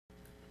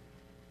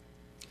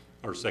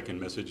Our second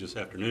message this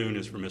afternoon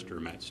is from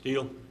Mr. Matt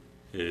Steele.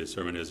 His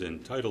sermon is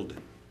entitled,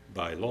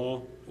 By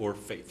Law or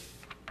Faith.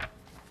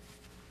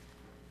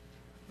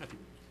 Matthew.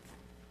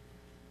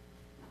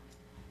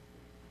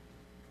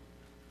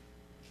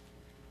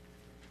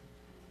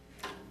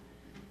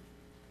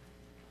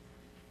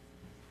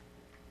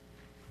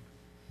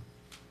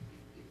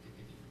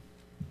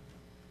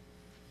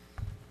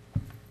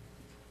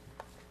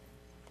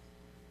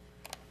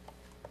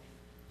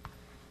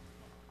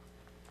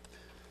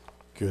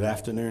 Good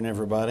afternoon,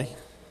 everybody.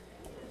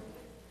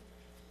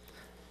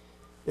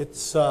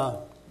 It's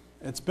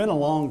been a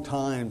long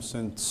time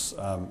since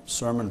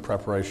sermon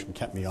preparation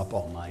kept me up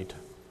all night.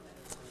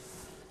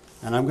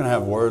 And I'm going to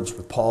have words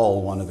with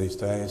Paul one of these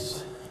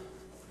days.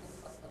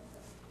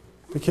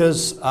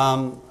 Because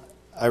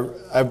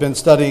I've been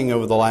studying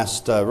over the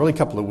last really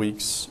couple of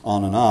weeks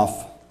on and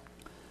off.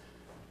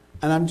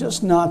 And I'm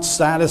just not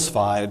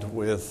satisfied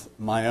with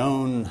my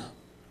own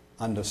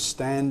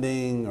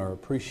understanding or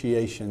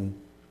appreciation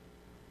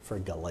for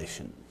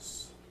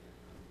Galatians.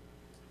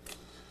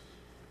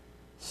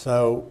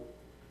 So,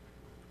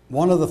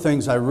 one of the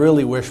things I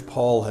really wish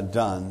Paul had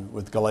done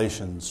with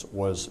Galatians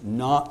was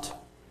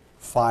not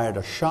fired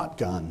a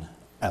shotgun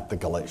at the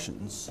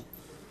Galatians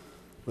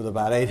with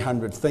about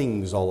 800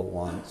 things all at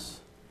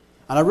once.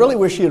 And I really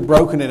wish he had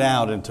broken it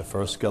out into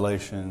 1st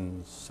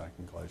Galatians,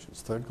 2nd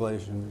Galatians, 3rd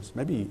Galatians,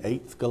 maybe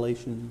 8th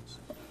Galatians.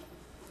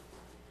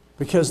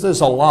 Because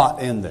there's a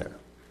lot in there.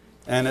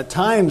 And at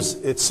times,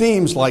 it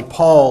seems like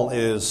Paul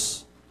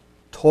is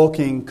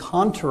talking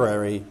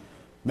contrary,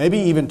 maybe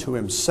even to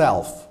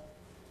himself,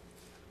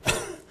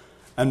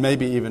 and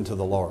maybe even to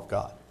the law of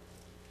God.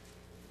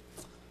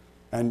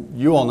 And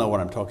you all know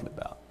what I'm talking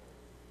about.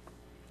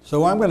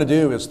 So what I'm going to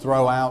do is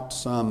throw out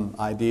some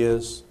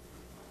ideas,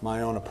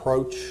 my own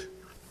approach.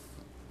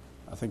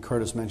 I think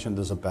Curtis mentioned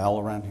there's a bell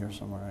around here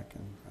somewhere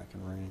I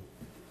can ring.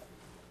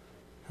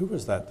 Who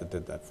was that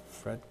did that?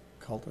 Fred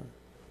Coulter?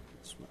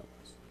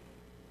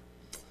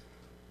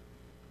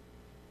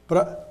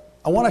 But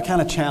I want to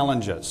kind of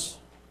challenge us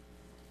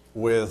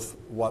with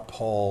what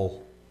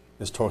Paul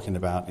is talking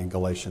about in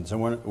Galatians. And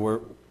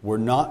we're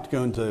not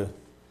going to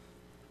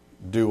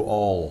do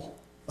all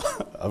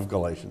of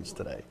Galatians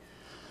today.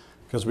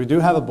 Because we do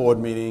have a board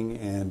meeting,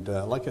 and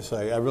like I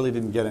say, I really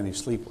didn't get any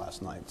sleep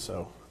last night,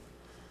 so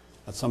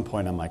at some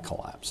point I might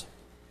collapse.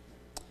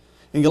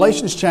 In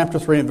Galatians chapter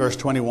 3 and verse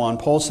 21,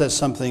 Paul says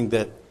something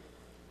that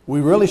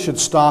we really should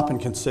stop and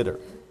consider.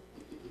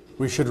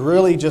 We should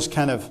really just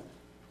kind of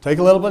take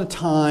a little bit of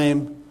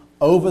time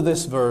over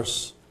this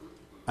verse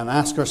and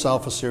ask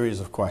ourselves a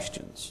series of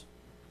questions.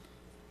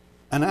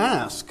 And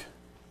ask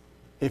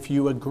if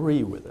you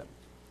agree with it.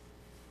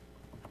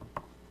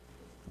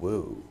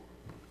 Whoa.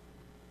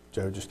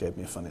 Joe just gave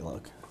me a funny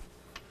look.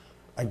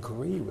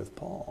 Agree with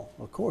Paul.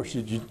 Of course,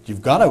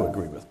 you've got to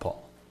agree with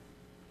Paul.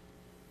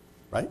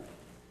 Right?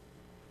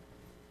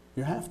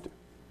 You have to.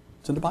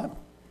 It's in the Bible.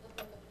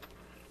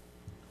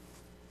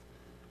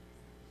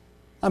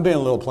 I'm being a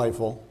little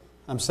playful.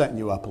 I'm setting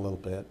you up a little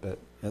bit, but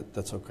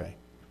that's okay.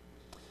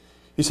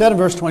 He said in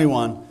verse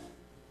 21,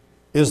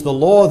 is the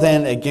law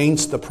then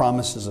against the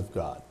promises of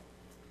God?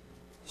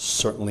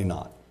 Certainly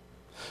not.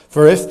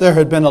 For if there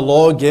had been a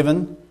law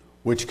given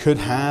which could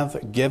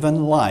have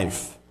given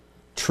life,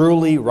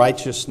 truly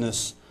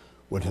righteousness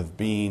would have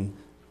been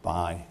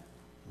by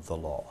the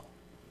law.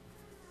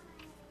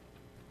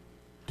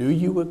 Do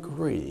you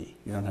agree?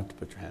 You don't have to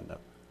put your hand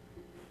up.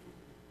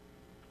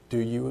 Do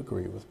you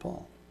agree with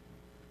Paul?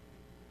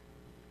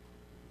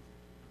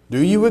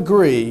 Do you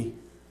agree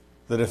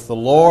that if the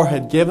law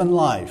had given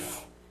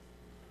life,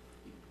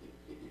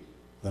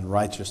 then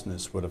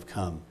righteousness would have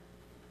come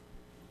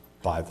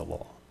by the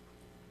law?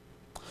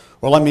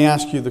 Well, let me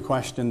ask you the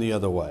question the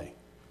other way.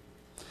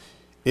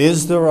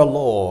 Is there a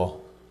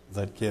law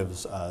that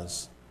gives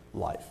us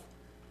life?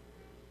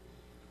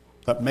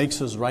 That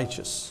makes us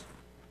righteous?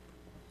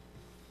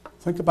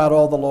 Think about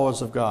all the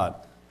laws of God.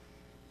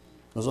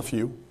 There's a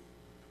few.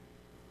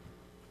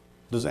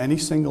 Does any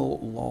single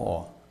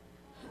law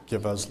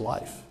give us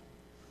life?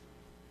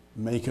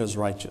 Make us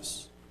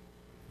righteous?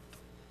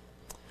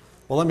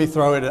 Well, let me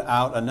throw it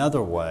out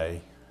another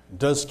way.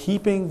 Does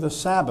keeping the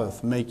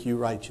Sabbath make you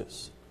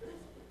righteous?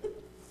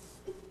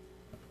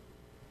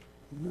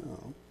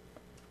 No.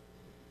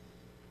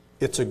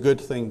 It's a good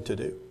thing to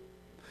do.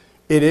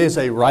 It is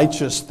a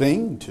righteous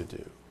thing to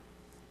do.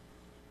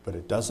 But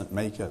it doesn't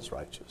make us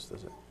righteous,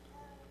 does it?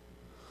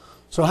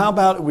 So how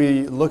about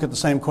we look at the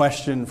same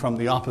question from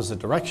the opposite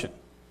direction?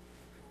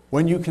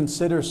 When you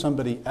consider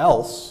somebody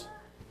else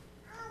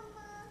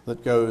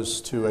that goes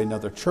to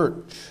another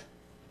church,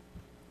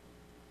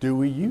 do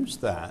we use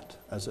that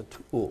as a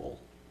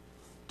tool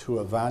to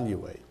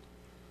evaluate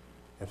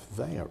if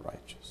they are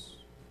righteous?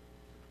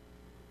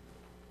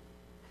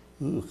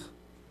 Ugh.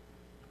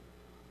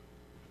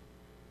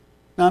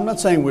 Now, I'm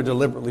not saying we're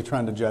deliberately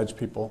trying to judge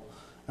people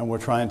and we're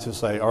trying to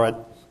say, all right,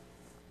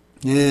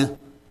 yeah,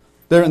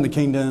 they're in the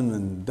kingdom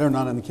and they're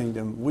not in the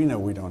kingdom. We know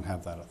we don't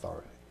have that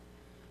authority.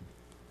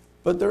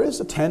 But there is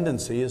a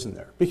tendency, isn't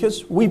there?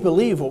 Because we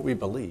believe what we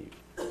believe.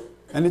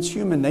 And it's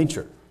human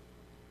nature.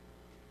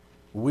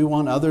 We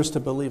want others to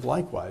believe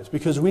likewise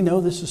because we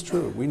know this is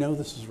true. We know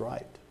this is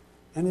right.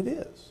 And it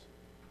is.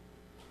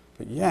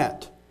 But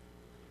yet,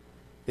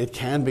 it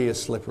can be a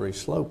slippery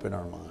slope in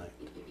our mind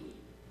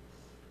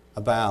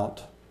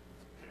about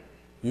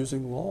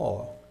using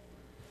law,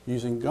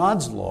 using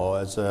God's law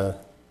as a,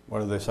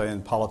 what do they say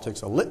in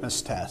politics, a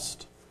litmus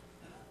test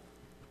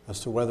as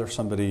to whether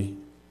somebody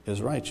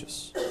is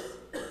righteous.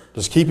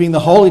 Does keeping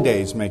the holy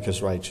days make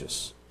us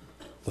righteous?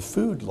 The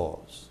food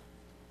laws,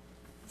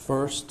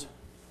 first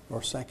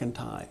or second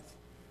tithe.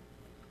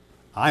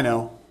 I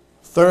know,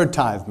 third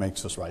tithe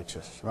makes us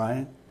righteous,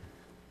 right?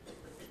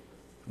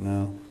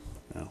 No.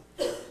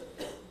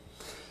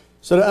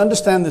 So to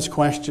understand this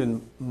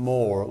question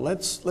more,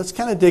 let's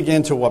kind of dig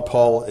into what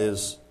Paul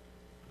is,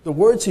 the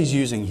words he's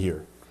using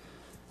here.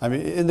 I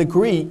mean, in the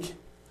Greek,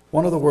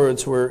 one of the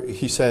words where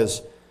he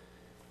says,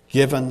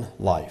 given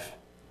life.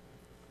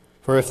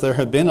 For if there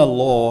had been a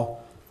law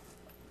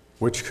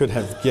which could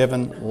have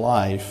given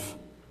life,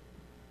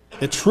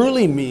 it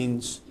truly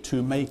means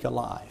to make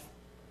alive,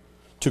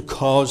 to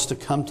cause to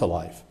come to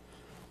life,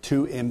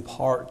 to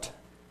impart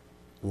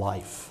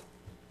life.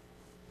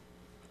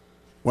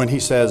 When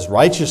he says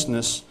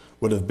righteousness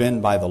would have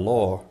been by the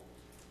law,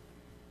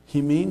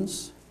 he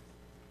means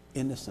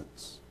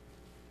innocence,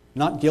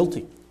 not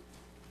guilty.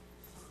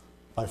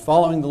 By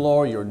following the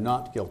law, you're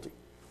not guilty.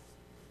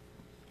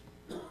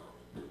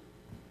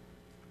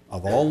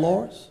 Of all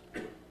laws,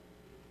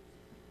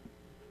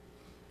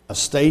 a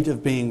state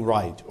of being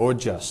right or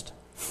just,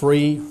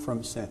 free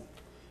from sin,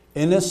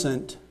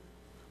 innocent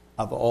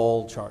of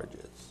all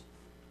charges.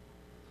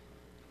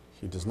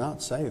 He does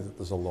not say that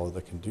there's a law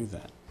that can do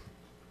that.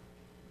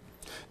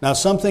 Now,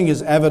 something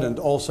is evident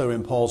also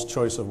in Paul's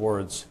choice of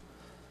words,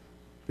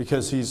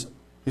 because he's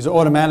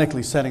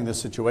automatically setting the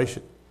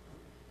situation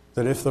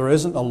that if there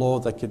isn't a law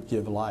that could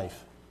give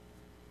life,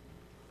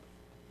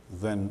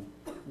 then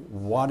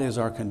what is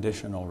our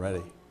condition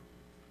already?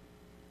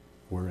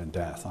 We're in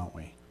death, aren't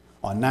we?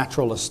 Our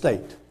natural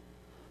estate,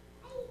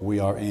 we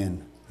are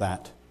in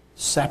that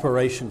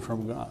separation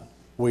from God.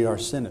 We are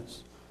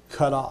sinners,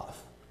 cut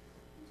off.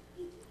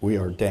 We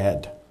are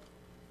dead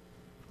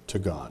to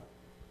God,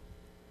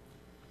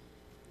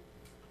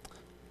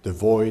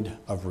 devoid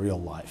of real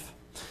life.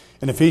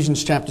 In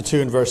Ephesians chapter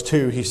 2 and verse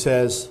 2, he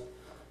says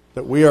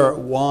that we are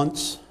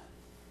once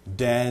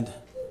dead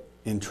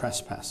in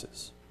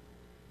trespasses.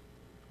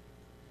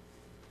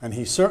 And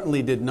he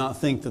certainly did not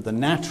think that the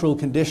natural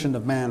condition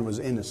of man was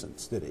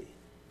innocence, did he?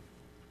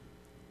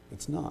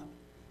 It's not.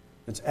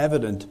 It's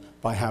evident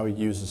by how he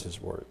uses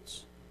his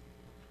words.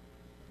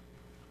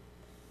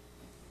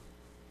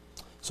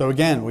 So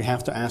again, we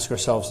have to ask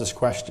ourselves this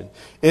question.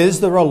 Is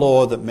there a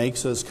law that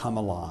makes us come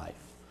alive,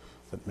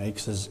 that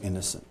makes us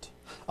innocent?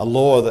 A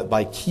law that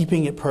by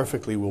keeping it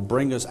perfectly will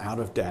bring us out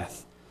of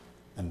death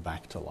and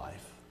back to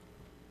life?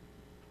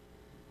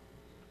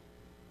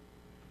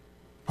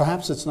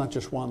 Perhaps it's not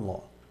just one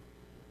law.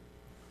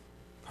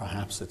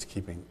 Perhaps it's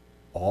keeping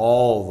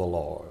all the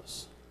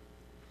laws.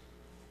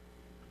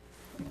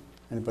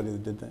 Anybody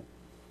that did that?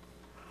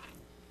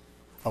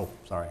 Oh,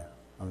 sorry.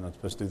 I'm not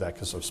supposed to do that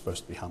because I'm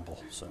supposed to be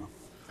humble.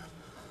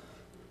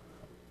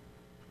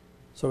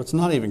 So it's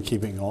not even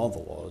keeping all the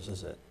laws,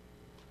 is it?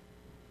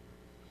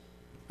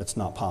 It's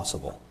not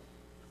possible.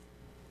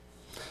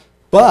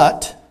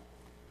 But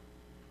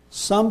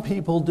some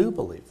people do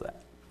believe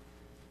that.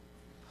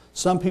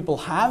 Some people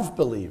have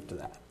believed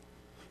that.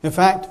 In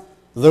fact,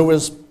 there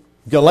was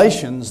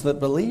Galatians that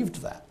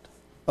believed that.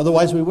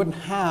 Otherwise, we wouldn't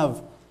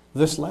have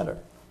this letter,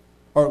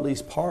 or at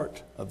least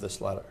part of this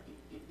letter.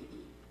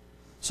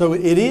 So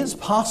it is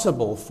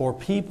possible for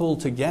people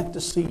to get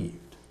deceived,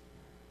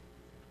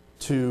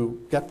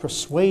 to get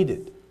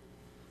persuaded,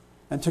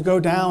 and to go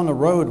down a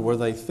road where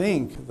they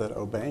think that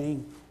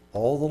obeying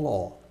all the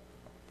law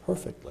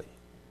perfectly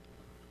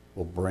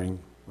will bring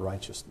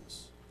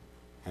righteousness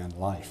and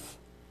life,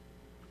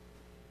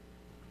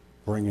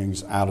 bringing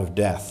us out of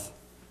death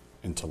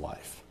into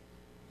life.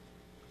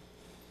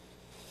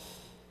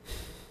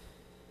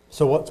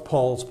 So what's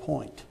Paul's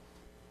point?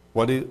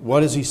 What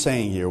is he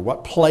saying here?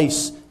 What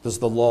place does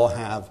the law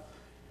have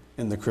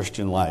in the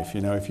Christian life?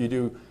 You know, if you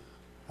do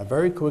a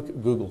very quick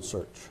Google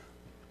search,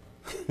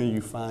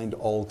 you find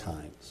all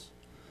kinds.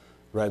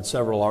 Read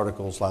several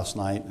articles last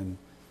night, and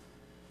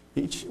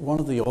each one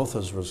of the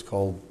authors was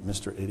called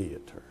Mr.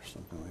 Idiot or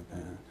something like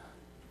that.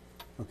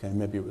 Okay,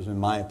 maybe it was in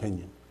my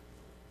opinion.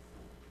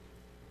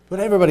 But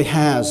everybody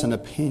has an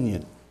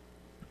opinion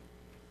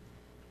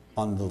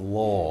on the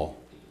law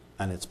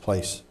and its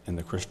place in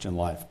the Christian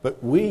life.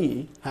 But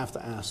we have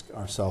to ask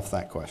ourselves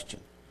that question.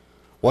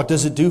 What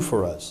does it do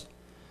for us?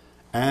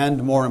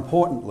 And more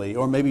importantly,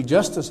 or maybe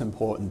just as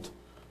important,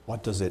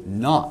 what does it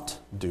not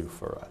do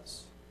for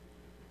us?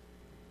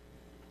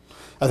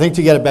 I think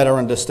to get a better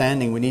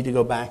understanding, we need to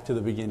go back to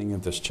the beginning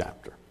of this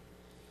chapter.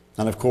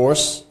 And of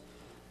course,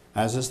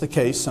 as is the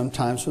case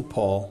sometimes with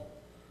Paul,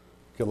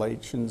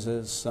 Galatians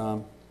is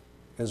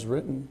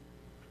written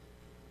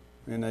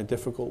in a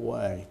difficult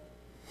way,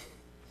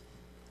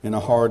 in a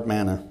hard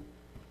manner.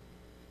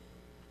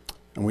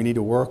 And we need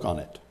to work on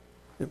it.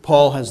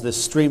 Paul has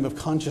this stream of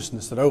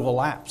consciousness that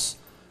overlaps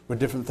with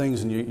different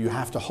things, and you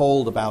have to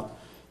hold about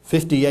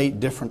 58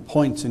 different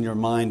points in your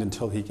mind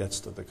until he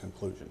gets to the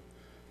conclusion.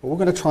 But we're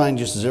going to try and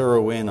just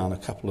zero in on a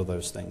couple of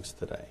those things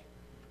today.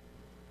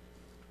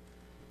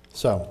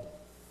 So,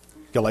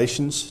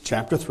 Galatians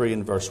chapter 3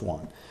 and verse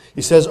 1.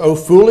 He says, O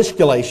foolish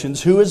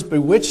Galatians, who has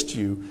bewitched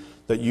you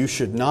that you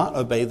should not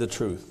obey the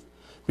truth,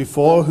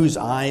 before whose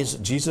eyes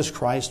Jesus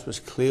Christ was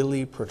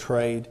clearly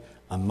portrayed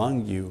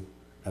among you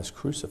as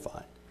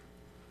crucified?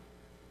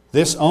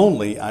 This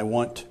only I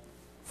want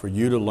for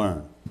you to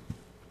learn,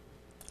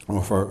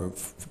 or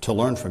to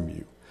learn from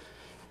you.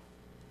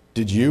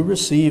 Did you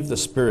receive the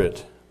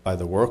Spirit by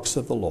the works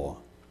of the law,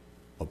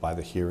 or by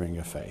the hearing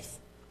of faith?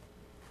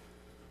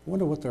 I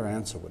wonder what their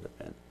answer would have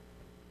been.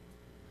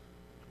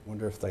 I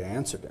wonder if they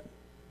answered him.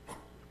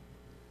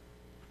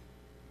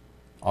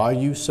 Are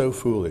you so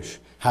foolish?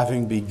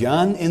 Having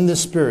begun in the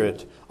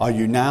Spirit, are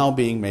you now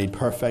being made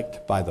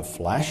perfect by the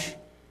flesh?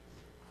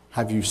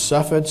 Have you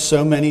suffered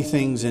so many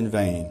things in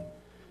vain,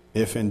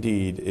 if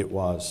indeed it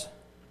was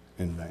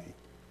in vain?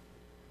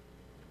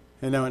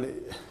 You know, and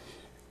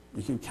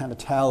you can kind of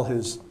tell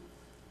his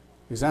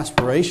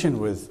exasperation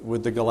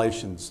with the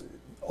Galatians,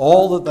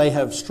 all that they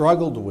have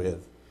struggled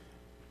with,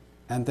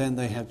 and then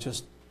they have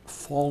just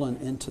fallen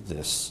into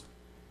this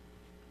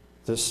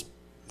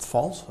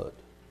falsehood.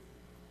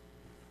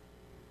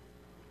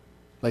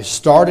 They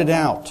started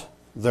out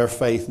their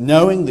faith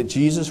knowing that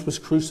Jesus was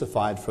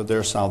crucified for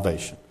their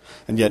salvation.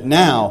 And yet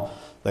now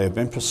they have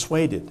been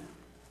persuaded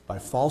by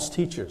false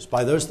teachers,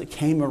 by those that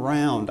came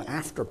around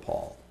after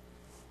Paul.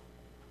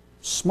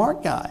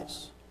 Smart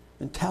guys,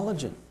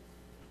 intelligent,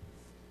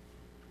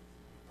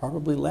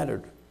 probably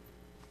lettered,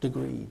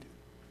 degreed.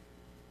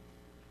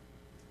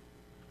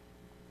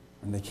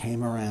 And they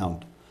came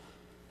around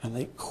and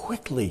they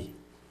quickly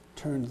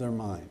turned their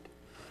mind.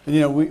 And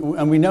you know,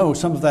 we know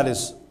some of that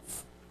is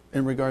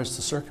in regards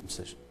to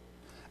circumcision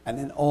and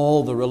in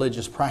all the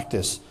religious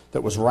practice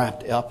that was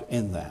wrapped up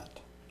in that.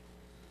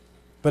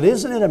 But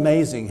isn't it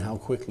amazing how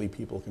quickly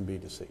people can be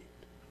deceived?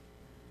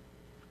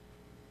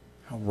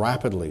 How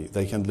rapidly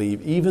they can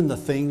leave even the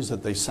things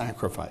that they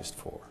sacrificed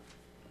for.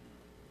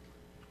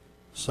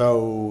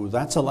 So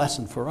that's a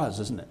lesson for us,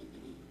 isn't it?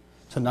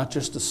 To not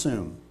just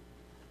assume.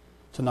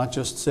 To not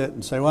just sit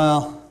and say,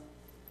 well,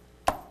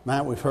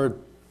 Matt, we've heard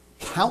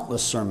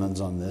countless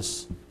sermons on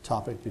this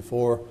topic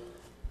before.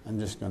 I'm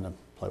just going to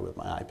play with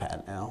my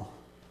iPad now.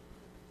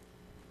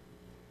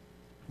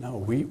 No,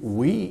 we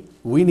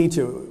need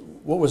to,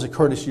 what was it,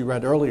 Curtis, you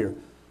read earlier?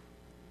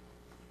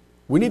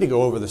 We need to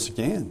go over this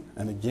again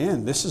and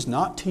again. This is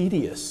not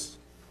tedious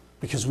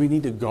because we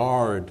need to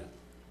guard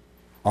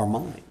our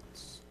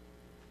minds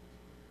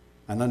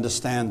and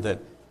understand that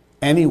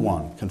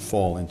anyone can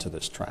fall into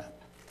this trap.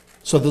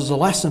 So there's a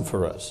lesson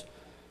for us.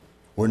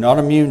 We're not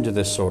immune to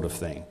this sort of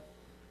thing.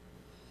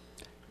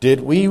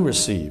 Did we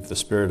receive the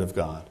Spirit of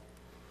God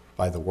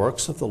by the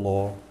works of the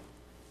law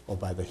or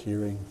by the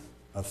hearing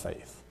of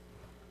faith?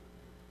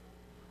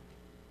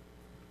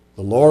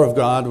 The law of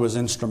God was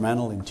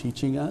instrumental in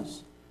teaching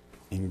us,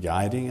 in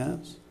guiding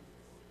us.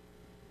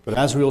 But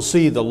as we'll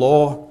see, the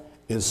law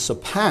is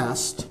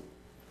surpassed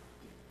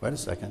by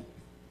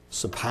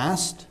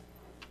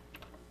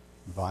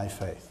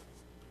faith.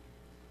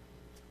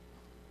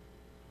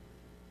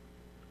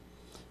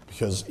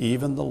 Because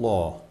even the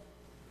law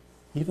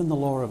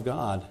of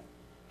God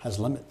has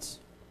limits.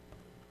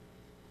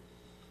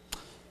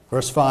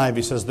 Verse 5,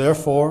 he says,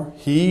 Therefore,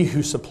 he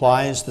who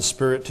supplies the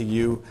Spirit to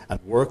you and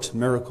works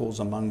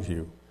miracles among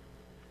you,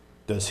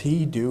 does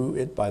he do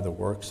it by the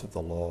works of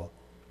the law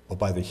or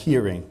by the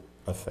hearing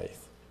of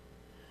faith?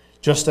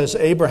 Just as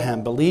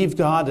Abraham believed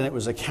God and it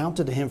was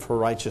accounted to him for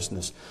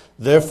righteousness,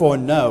 therefore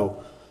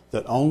know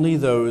that only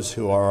those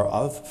who are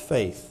of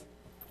faith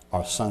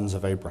are sons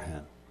of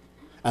Abraham.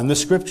 And the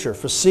Scripture,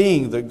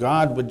 foreseeing that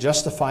God would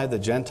justify the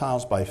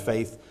Gentiles by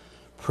faith,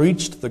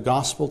 preached the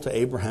gospel to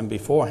Abraham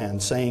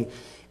beforehand, saying,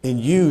 In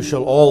you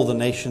shall all the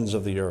nations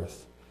of the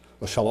earth,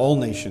 or shall all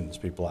nations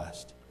be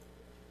blessed.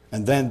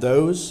 And then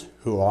those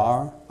who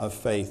are of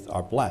faith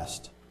are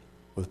blessed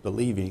with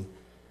believing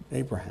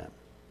Abraham.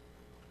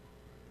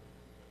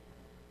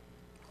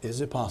 Is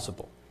it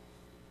possible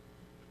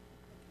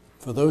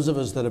for those of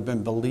us that have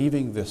been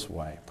believing this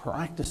way,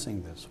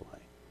 practicing this way,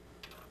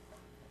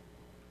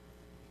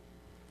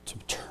 to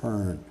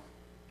turn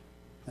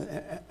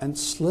and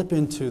slip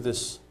into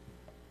this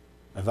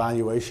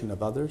evaluation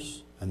of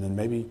others and then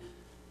maybe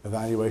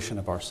evaluation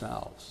of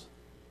ourselves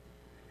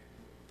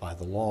by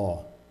the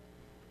law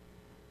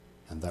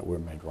and that we're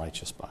made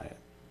righteous by it?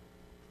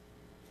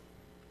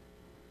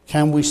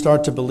 Can we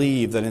start to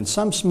believe that in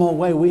some small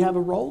way we have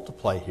a role to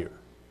play here?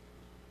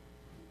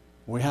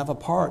 We have a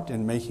part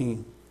in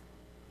making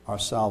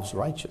ourselves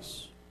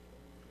righteous.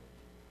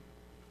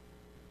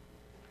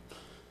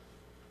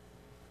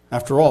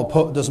 After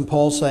all, doesn't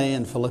Paul say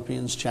in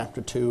Philippians chapter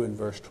 2 and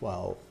verse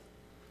 12,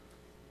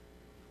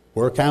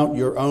 work out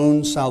your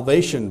own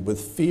salvation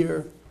with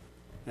fear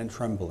and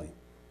trembling?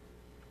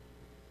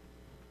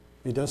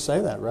 He does say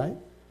that, right?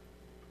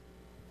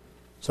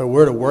 So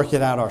we're to work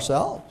it out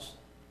ourselves?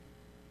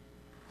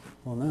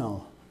 Well,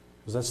 no,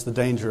 because that's the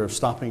danger of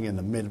stopping in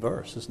the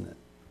mid-verse, isn't it?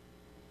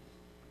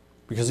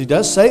 Because he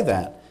does say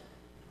that,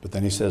 but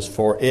then he says,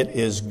 for it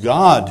is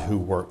God who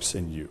works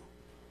in you,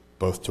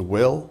 both to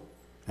will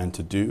and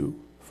to do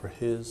for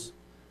his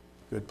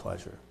good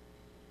pleasure.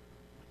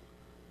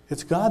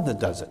 It's God that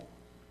does it,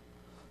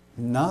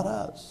 not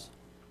us.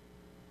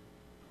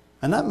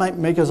 And that might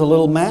make us a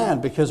little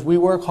mad because we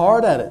work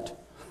hard at it,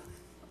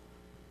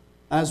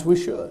 as we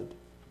should.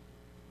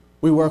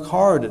 We work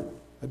hard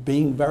at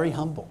being very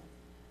humble.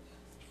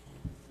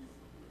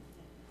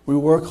 We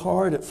work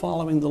hard at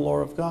following the law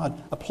of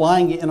God,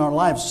 applying it in our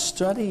lives,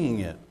 studying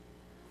it,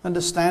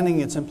 understanding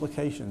its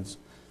implications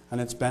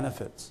and its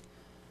benefits.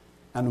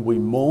 And we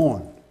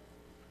mourn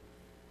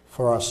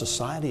for our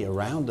society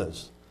around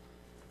us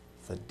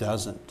that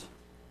doesn't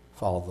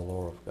follow the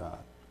law of God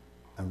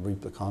and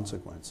reap the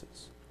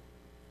consequences.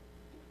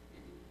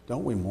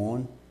 Don't we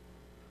mourn?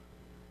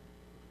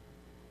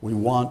 We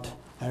want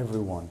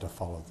everyone to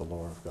follow the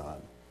law of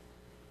God.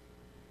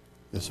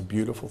 It's a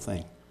beautiful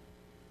thing.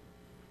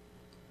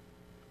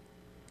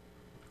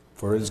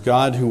 For it is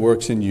God who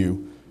works in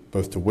you,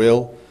 both to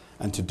will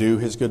and to do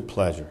his good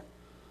pleasure.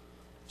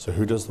 So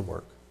who does the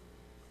work?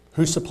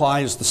 Who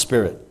supplies the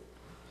Spirit?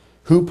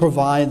 Who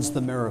provides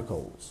the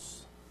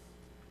miracles?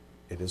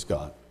 It is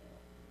God.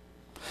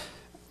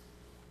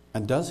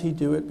 And does he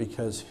do it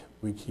because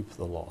we keep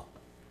the law?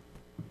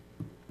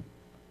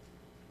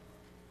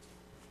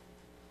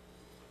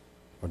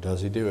 Or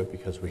does he do it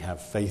because we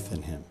have faith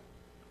in him?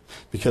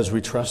 Because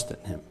we trust in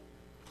him?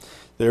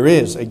 There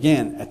is,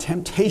 again, a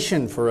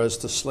temptation for us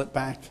to slip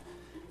back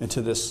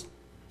into this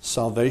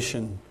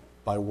salvation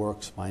by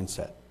works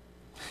mindset.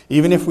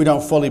 Even if we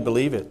don't fully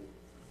believe it,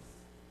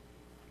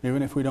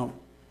 even if we don't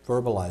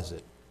verbalize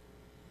it,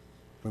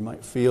 we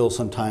might feel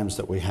sometimes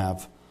that we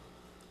have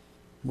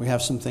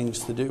some things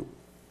to do.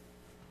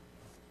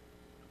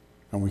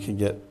 And we can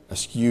get a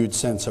skewed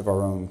sense of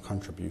our own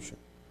contribution.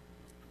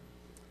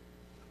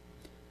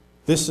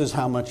 This is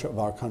how much of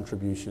our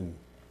contribution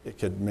it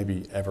could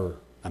maybe ever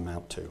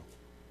amount to.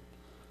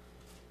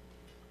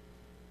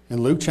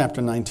 In Luke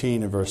chapter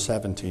 19 and verse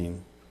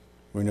 17,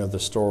 we know the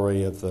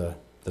story of the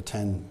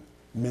 10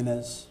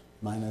 minas,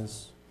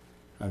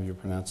 how do you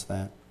pronounce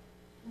that?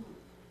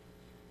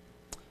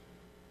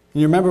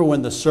 You remember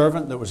when the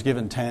servant that was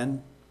given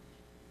 10,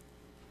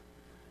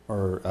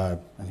 I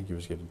think he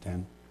was given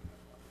 10,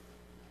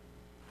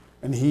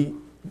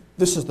 and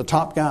this is the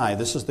top guy,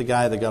 this is the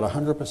guy that got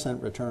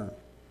 100% return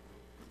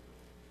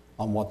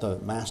on what the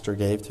master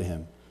gave to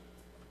him.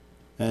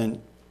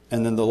 And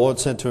then the Lord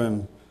said to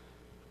him,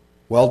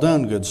 well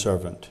done, good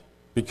servant,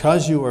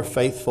 because you are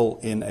faithful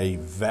in a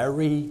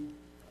very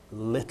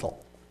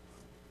little,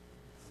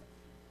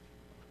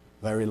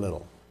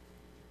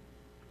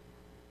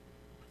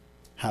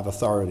 have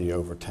authority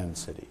over 10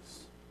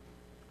 cities.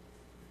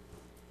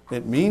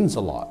 It means a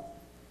lot,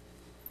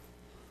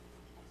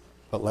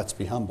 but let's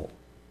be humble.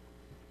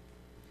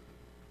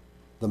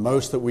 The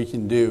most that we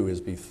can do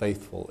is be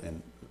faithful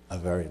in a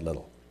very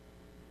little.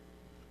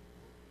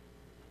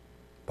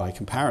 By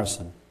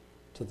comparison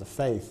to the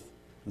faith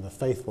and the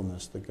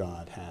faithfulness that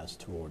God has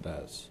toward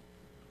us.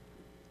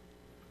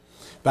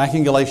 Back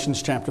in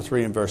Galatians chapter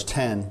 3 and verse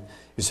 10,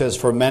 he says,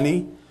 For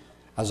many,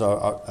 as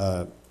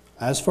are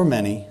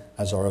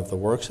of the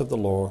works of the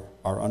law,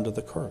 are under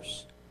the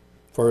curse.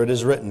 For it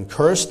is written,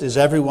 Cursed is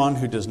everyone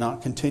who does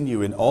not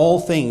continue in all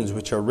things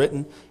which are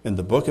written in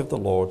the book of the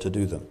law to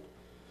do them.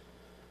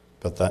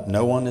 But that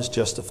no one is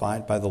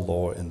justified by the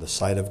law in the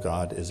sight of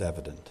God is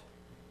evident.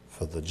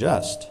 For the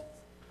just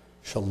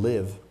shall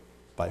live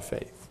by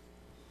faith.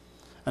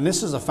 And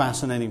this is a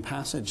fascinating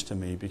passage to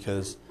me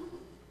because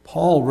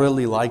Paul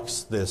really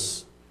likes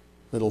this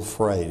little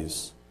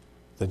phrase,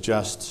 the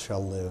just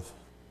shall live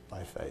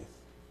by faith.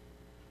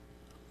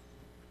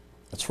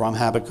 It's from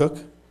Habakkuk,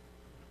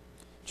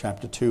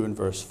 chapter 2 and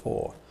verse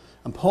 4.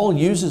 And Paul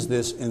uses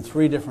this in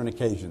 3 different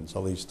occasions,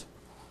 at least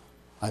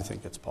I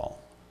think it's Paul.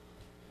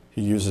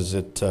 He uses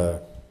it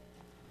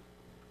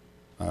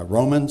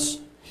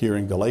Romans, here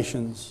in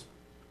Galatians,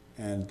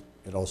 and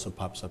it also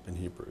pops up in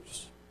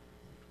Hebrews.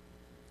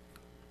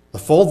 The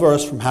full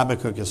verse from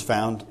Habakkuk is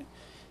found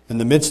in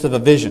the midst of a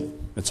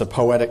vision. It's a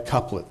poetic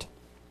couplet.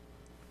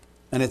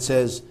 And it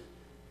says,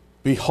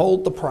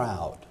 Behold the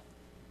proud.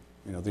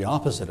 You know, the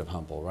opposite of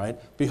humble, right?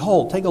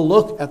 Behold, take a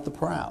look at the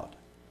proud.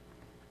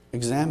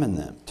 Examine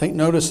them. Take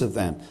notice of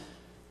them.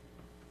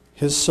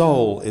 His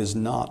soul is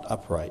not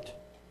upright,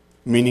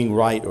 meaning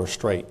right or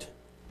straight.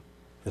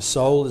 His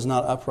soul is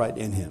not upright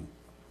in him.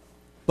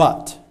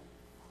 But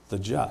the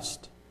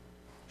just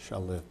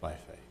shall live by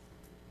faith.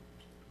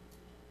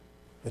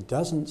 It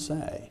doesn't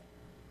say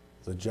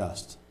the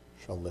just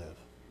shall live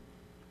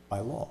by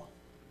law.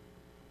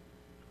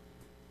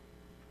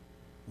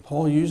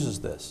 Paul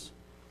uses this.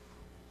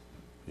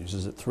 He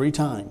uses it 3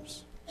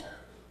 times.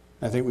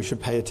 I think we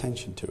should pay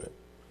attention to it.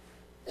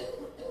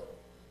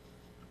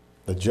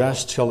 The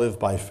just shall live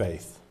by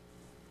faith.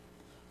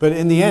 But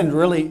in the end,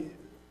 really,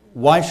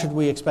 why should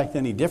we expect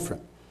any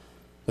different?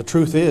 The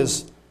truth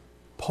is,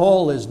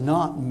 Paul is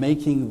not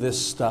making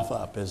this stuff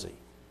up, is he? I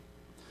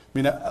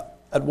mean,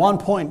 at one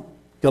point,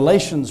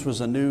 Galatians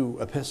was a new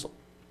epistle.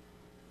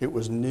 It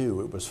was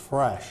new, it was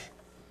fresh.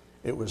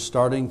 It was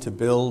starting to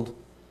build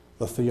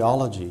the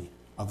theology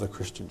of the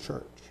Christian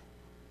church.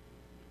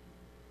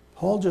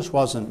 Paul just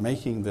wasn't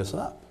making this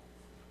up.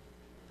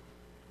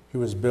 He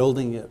was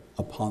building it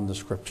upon the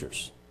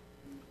Scriptures,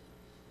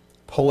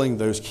 pulling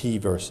those key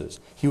verses.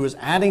 He was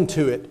adding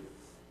to it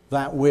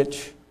that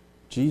which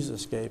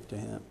Jesus gave to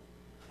him.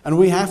 And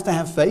we have to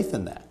have faith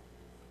in that.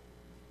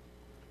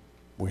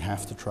 We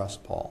have to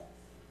trust Paul.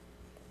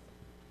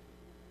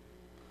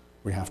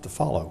 We have to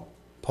follow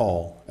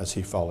Paul as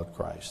he followed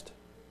Christ,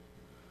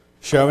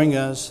 showing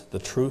us the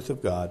truth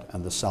of God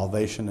and the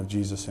salvation of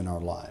Jesus in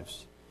our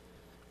lives.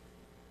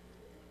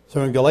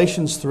 So in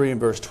Galatians 3 and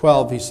verse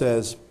 12, he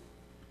says,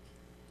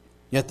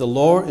 "Yet the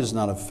law is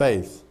not of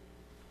faith,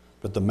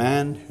 but the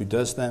man who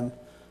does them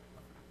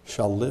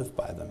shall live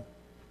by them."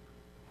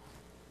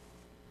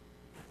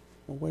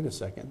 Well, wait a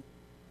second.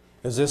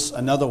 Is this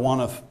another one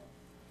of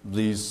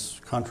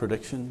these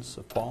contradictions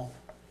of Paul?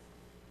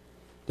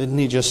 Didn't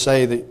he just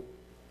say that,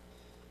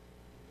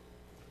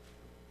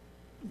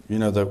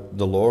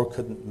 the law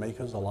couldn't make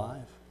us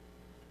alive?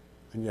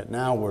 And yet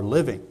now we're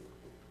living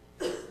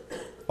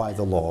by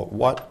the law.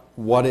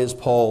 What is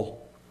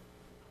Paul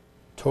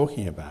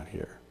talking about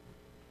here?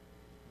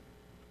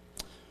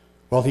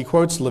 Well, he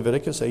quotes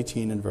Leviticus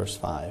 18 and verse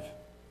 5.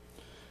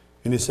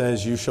 And he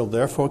says, "You shall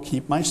therefore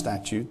keep my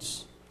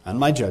statutes and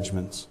my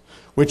judgments,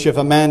 which if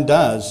a man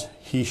does,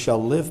 he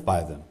shall live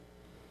by them.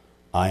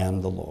 I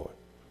am the Lord."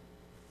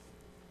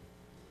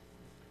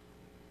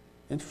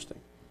 Interesting.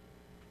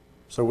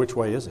 So which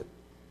way is it?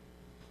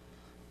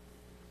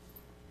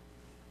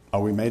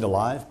 Are we made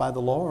alive by the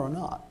law or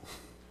not?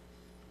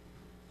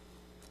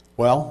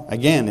 Well,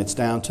 again, it's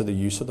down to the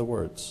use of the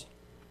words.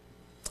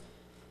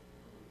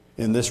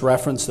 In this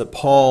reference that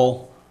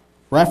Paul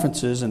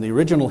references in the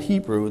original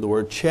Hebrew, the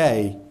word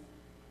che,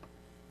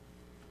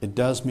 it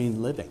does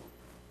mean living,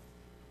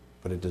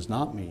 but it does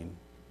not mean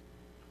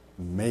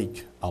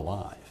make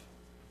alive.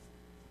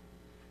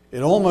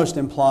 It almost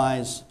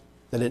implies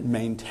that it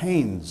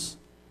maintains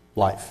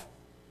life.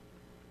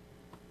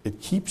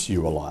 It keeps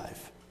you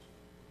alive,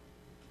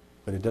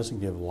 but it doesn't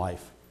give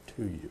life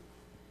to you.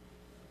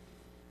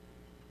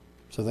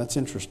 So that's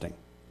interesting.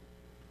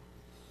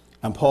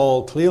 And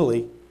Paul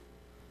clearly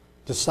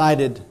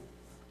decided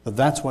that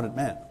that's what it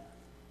meant,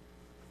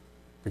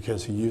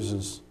 because he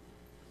uses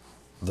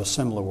the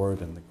similar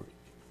word in the Greek.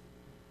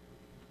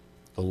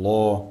 The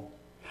law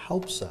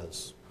helps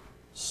us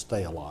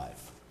stay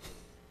alive.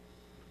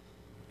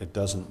 It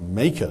doesn't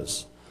make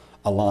us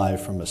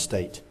alive from a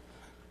state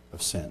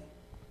of sin.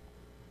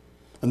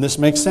 And this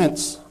makes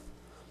sense.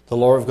 The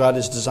law of God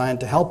is designed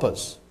to help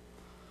us.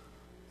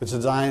 It's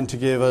designed to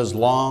give us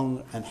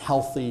long and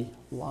healthy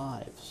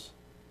lives.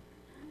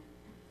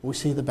 We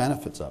see the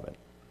benefits of it.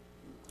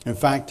 In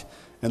fact,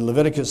 in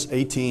Leviticus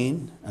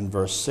 18 and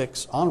verse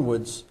 6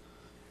 onwards,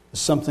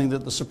 is something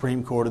that the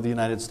Supreme Court of the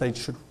United States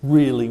should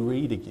really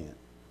read again,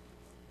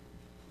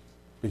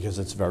 because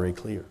it's very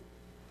clear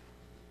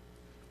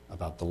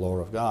about the law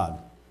of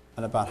God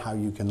and about how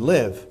you can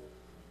live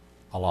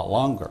a lot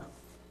longer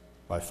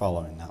by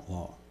following that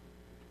law.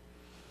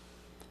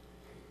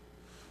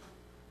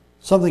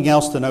 Something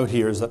else to note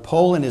here is that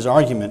Paul, in his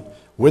argument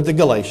with the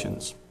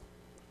Galatians,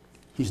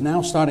 he's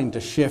now starting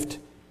to shift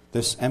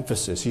this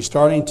emphasis. He's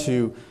starting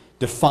to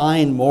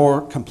define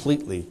more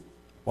completely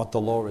what the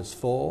law is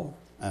for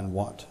and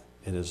what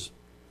it is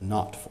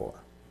not for.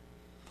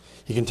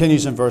 He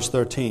continues in verse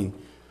 13,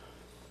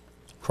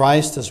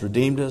 "Christ has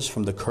redeemed us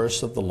from the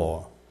curse of the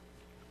law,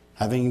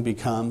 having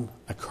become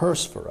a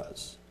curse for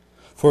us.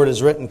 For it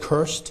is written,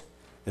 'Cursed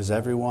is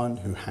everyone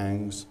who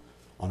hangs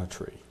on a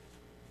tree,'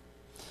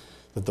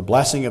 that the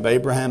blessing of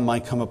Abraham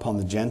might come upon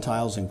the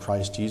Gentiles in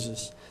Christ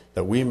Jesus,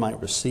 that we might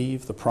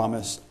receive the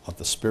promise of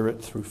the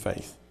Spirit through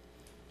faith.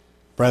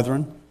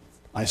 Brethren,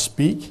 I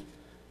speak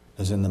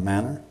as in the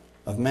manner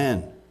of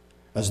men,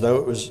 as though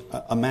it was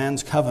a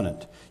man's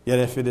covenant. Yet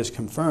if it is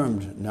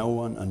confirmed, no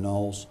one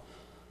annuls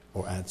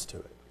or adds to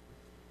it."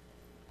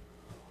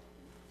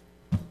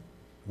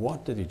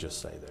 What did he just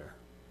say there?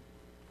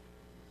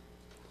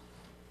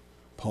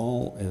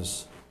 Paul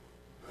is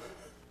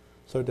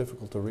so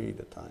difficult to read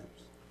at times.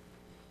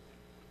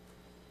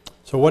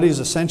 So what he's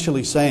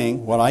essentially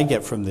saying, what I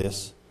get from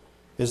this,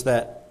 is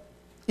that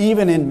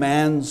even in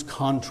man's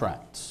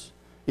contracts,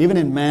 even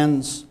in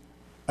man's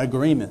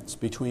agreements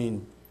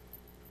between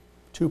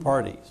two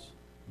parties,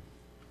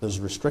 there's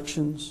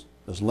restrictions,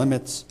 there's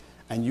limits,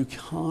 and you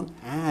can't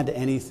add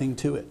anything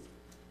to it.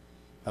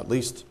 At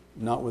least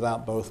not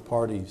without both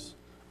parties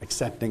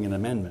accepting an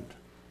amendment,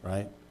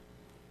 right?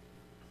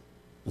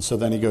 And so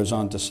then he goes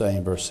on to say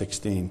in verse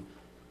 16,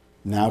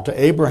 "Now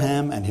to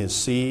Abraham and his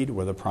seed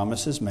were the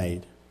promises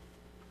made.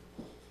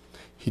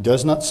 He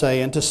does not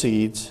say unto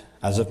seeds,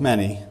 as of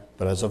many,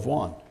 but as of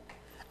one.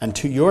 And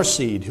to your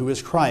seed, who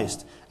is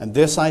Christ. And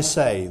this I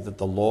say, that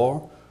the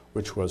law,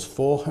 which was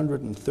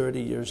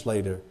 430 years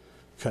later,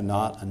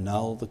 cannot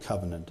annul the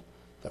covenant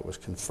that was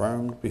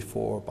confirmed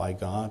before by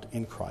God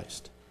in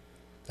Christ,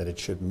 that it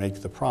should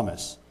make the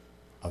promise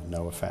of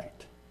no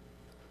effect.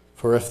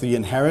 For if the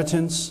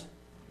inheritance,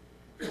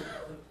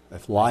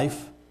 if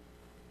life,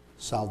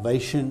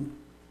 salvation,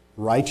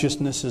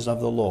 righteousness is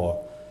of the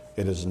law,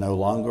 it is no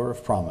longer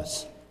of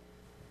promise,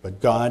 but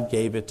God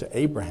gave it to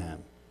Abraham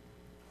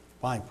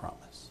by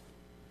promise.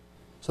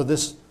 So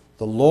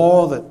the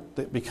law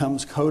that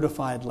becomes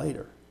codified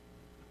later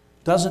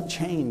doesn't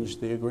change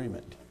the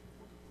agreement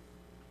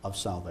of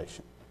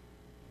salvation.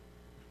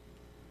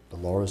 The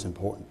law is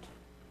important.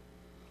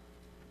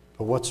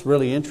 But what's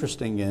really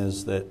interesting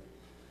is that,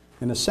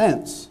 in a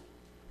sense,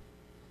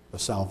 the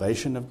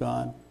salvation of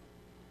God,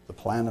 the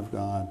plan of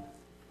God,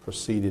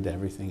 preceded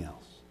everything else.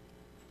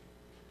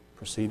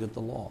 Preceded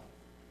the law,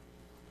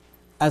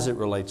 as it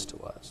relates to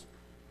us.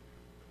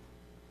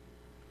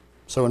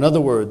 So in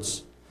other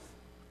words,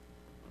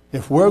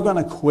 if we're going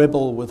to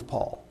quibble with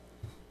Paul,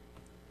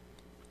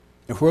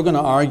 if we're going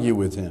to argue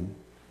with him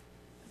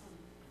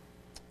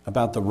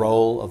about the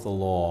role of the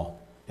law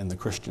in the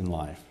Christian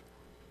life,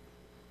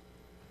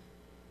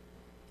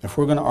 if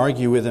we're going to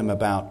argue with him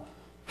about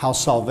how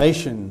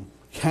salvation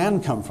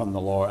can come from the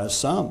law, as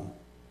some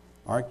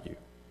argue,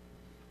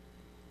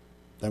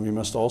 then we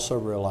must also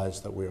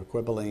realize that we are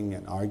quibbling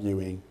and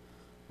arguing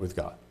with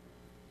God.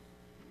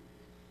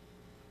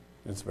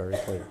 It's very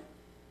clear.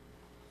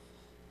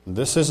 And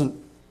this isn't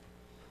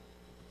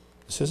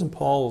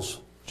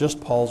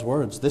just Paul's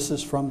words. This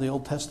is from the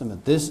Old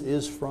Testament. This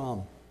is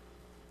from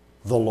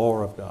the law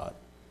of God.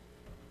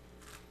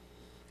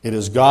 It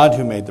is God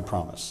who made the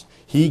promise.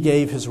 He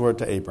gave his word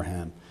to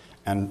Abraham,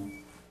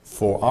 and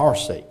for our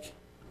sake,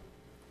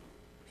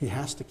 he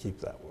has to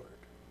keep that word.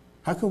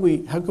 How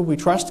could we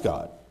trust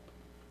God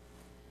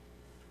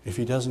if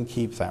he doesn't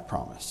keep that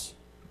promise?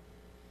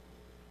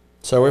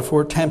 So if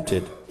we're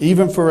tempted,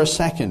 even for a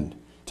second,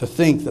 to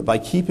think that by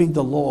keeping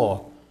the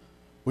law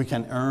we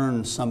can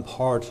earn some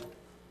part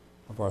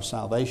of our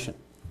salvation,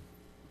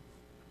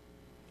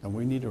 then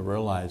we need to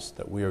realize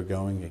that we are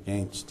going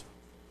against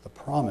the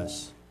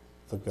promise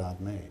that God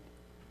made.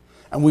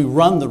 And we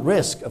run the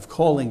risk of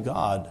calling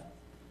God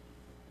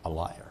a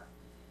liar.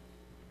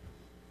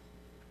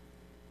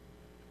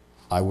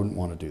 I wouldn't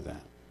want to do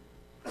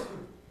that.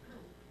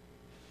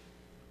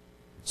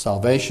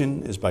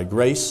 Salvation is by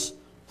grace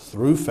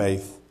through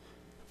faith,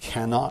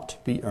 cannot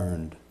be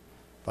earned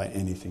by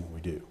anything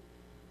we do.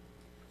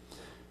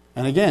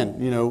 And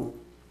again,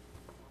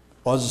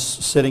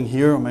 us sitting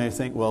here, we may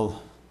think,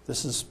 well,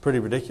 this is pretty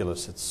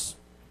ridiculous. It's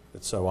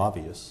so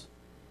obvious.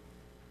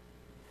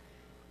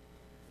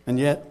 And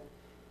yet,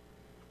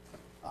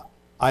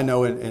 I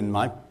know in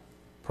my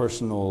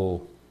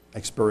personal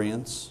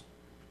experience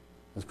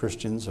with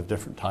Christians of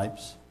different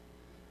types,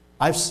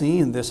 I've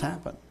seen this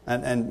happen.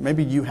 And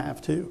maybe you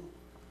have too.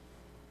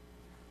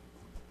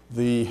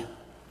 The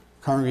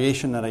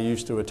congregation that I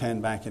used to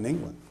attend back in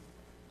England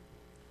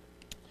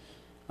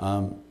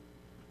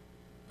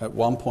at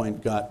one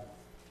point got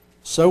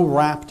so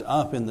wrapped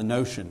up in the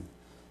notion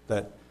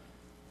that,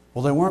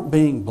 well, they weren't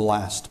being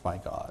blessed by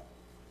God.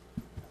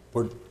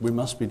 We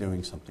must be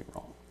doing something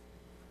wrong.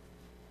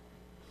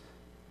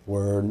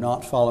 We're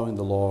not following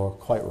the law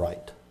quite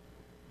right,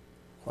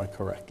 quite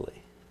correctly.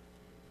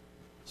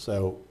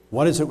 So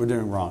what is it we're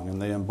doing wrong?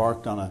 And they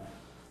embarked on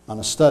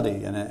a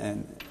study and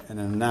an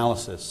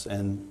analysis,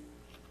 and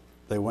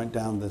they went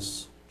down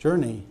this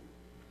journey,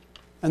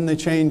 and they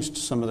changed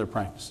some of their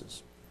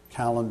practices.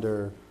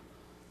 Calendar,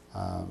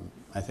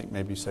 I think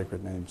maybe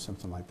sacred names,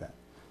 something like that.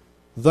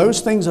 Those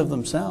things of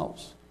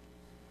themselves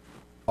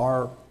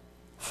are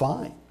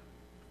fine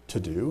to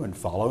do and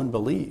follow and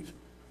believe.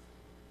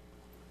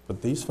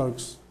 But these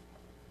folks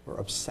were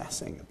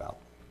obsessing about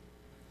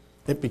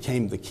it. It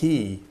became the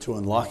key to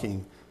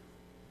unlocking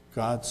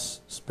God's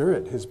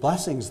Spirit, His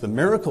blessings, the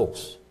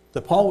miracles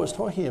that Paul was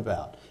talking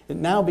about. It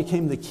now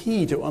became the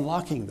key to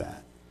unlocking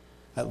that,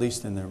 at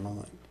least in their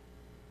mind.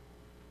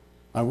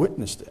 I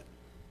witnessed it.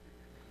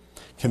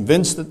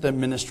 Convinced that their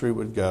ministry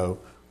would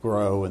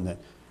grow, and that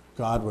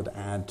God would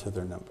add to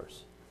their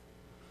numbers.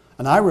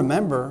 And I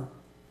remember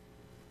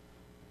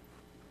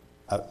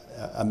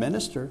a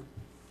minister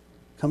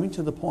coming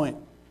to the point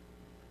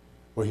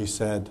where he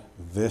said,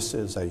 this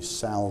is a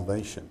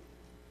salvation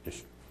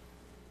issue.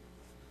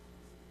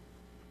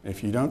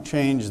 If you don't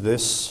change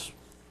this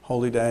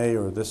holy day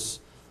or this,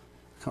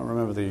 I can't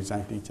remember the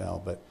exact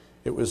detail, but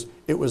it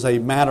was a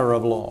matter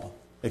of law.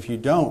 If you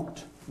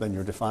don't, then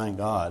you're defying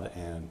God.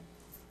 And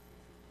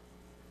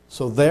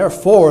so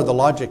therefore, the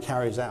logic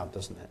carries out,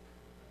 doesn't it?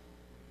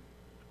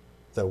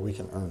 That we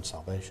can earn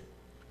salvation.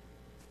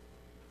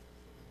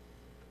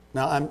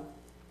 Now,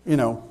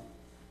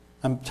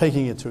 I'm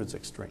taking it to its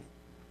extreme.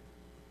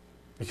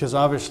 Because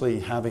obviously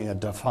having a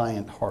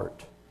defiant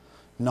heart,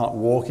 not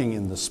walking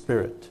in the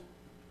Spirit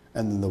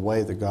and in the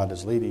way that God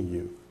is leading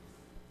you,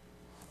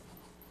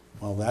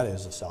 well, that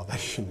is a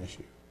salvation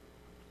issue.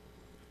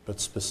 But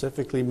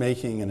specifically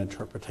making an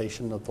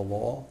interpretation of the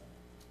law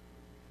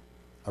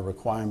a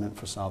requirement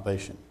for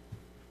salvation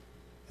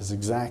is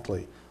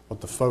exactly what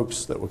the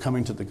folks that were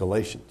coming to the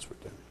Galatians were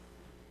doing.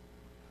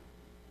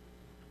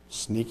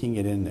 Sneaking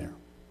it in there.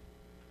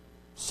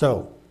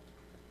 So,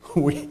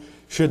 we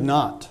should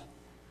not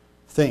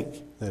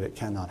think that it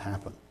cannot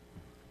happen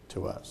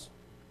to us.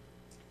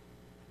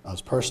 Us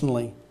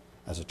personally,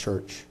 as a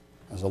church,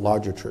 as a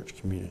larger church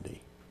community.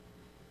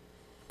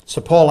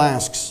 So Paul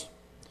asks,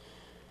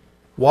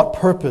 what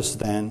purpose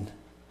then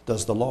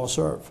does the law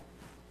serve?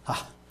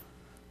 I'm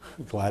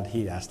glad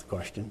he asked the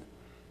question.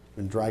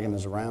 Been dragging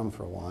us around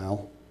for a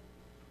while.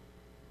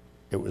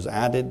 It was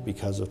added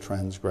because of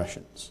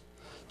transgressions,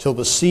 till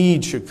the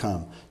seed should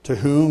come, to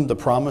whom the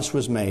promise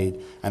was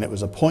made, and it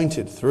was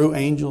appointed through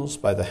angels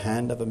by the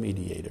hand of a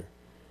mediator.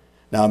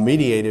 Now a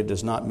mediator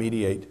does not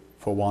mediate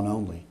for one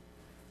only,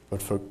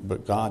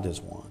 but God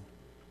is one.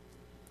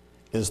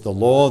 Is the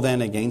law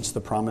then against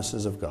the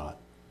promises of God?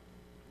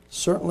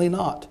 Certainly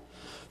not.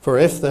 For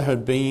if there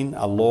had been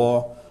a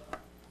law,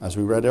 as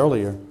we read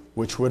earlier,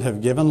 which would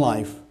have given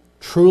life,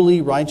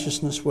 truly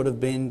righteousness would have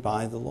been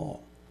by the law.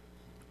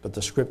 But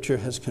the Scripture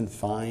has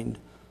confined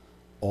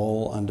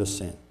all under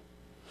sin,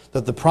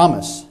 that the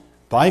promise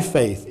by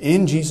faith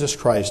in Jesus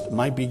Christ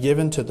might be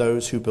given to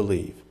those who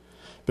believe.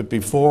 But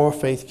before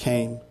faith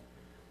came,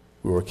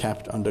 we were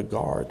kept under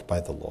guard by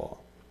the law,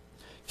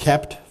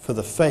 kept for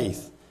the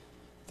faith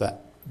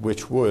that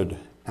which would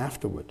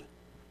afterward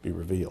be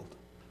revealed.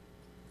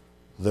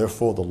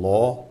 Therefore the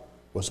law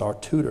was our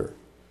tutor,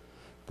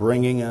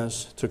 bringing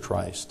us to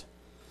Christ,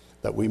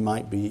 that we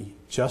might be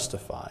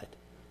justified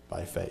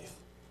by faith.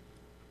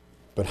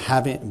 But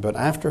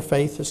after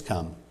faith has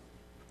come,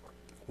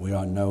 we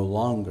are no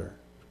longer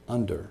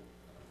under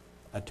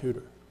a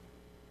tutor.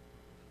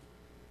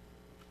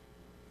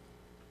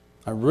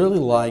 I really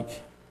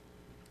like,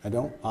 I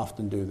don't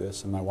often do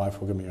this, and my wife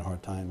will give me a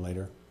hard time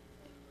later.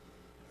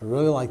 I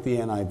really like the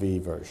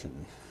NIV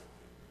version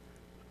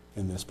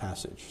in this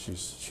passage.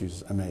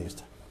 She's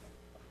amazed.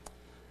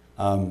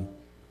 So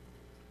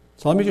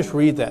let me just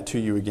read that to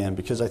you again,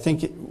 because I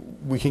think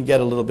we can get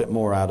a little bit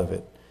more out of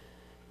it.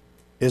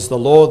 Is the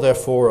law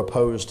therefore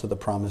opposed to the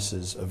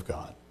promises of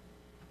God?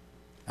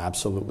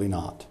 Absolutely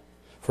not.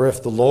 For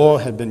if the law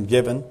had been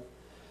given,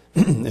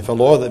 if a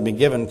law that had been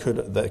given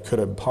that could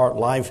impart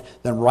life,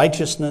 then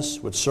righteousness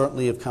would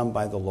certainly have come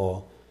by the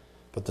law.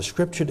 But the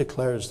Scripture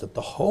declares that the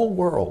whole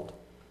world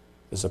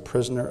is a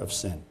prisoner of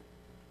sin,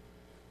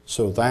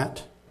 so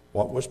that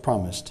what was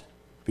promised,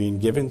 being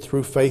given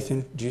through faith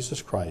in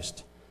Jesus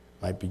Christ,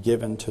 might be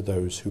given to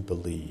those who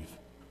believe.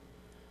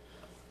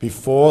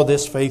 Before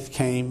this faith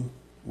came,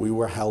 we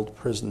were held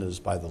prisoners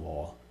by the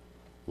law,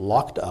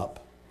 locked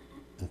up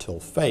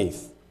until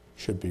faith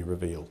should be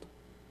revealed.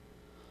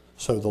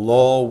 So the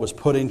law was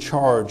put in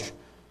charge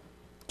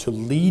to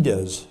lead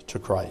us to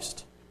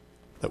Christ,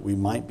 that we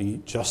might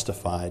be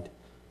justified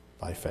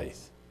by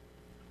faith.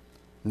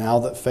 Now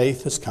that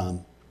faith has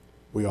come,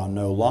 we are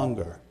no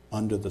longer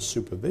under the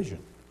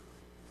supervision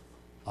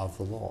of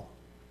the law.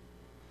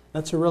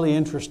 That's a really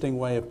interesting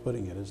way of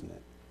putting it, isn't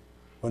it?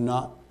 We're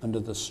not under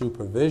the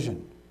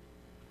supervision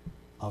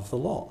of the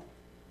law.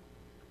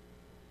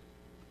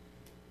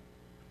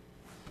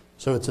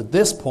 So it's at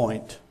this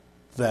point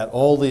that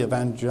all the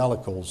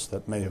evangelicals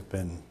that may have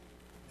been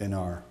in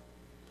our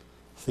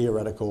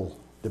theoretical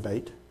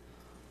debate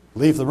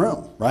leave the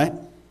room, right?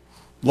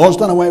 Law's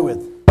done away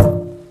with.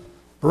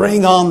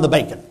 Bring on the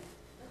bacon.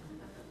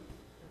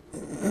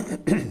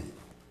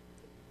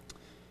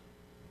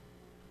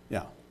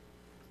 Yeah,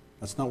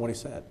 that's not what he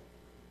said.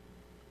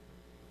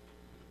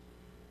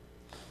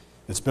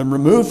 It's been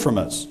removed from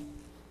us.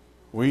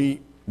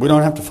 We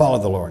don't have to follow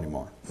the law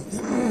anymore.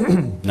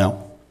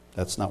 No,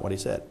 that's not what he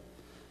said.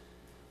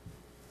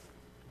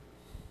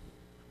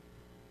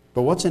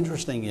 But what's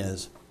interesting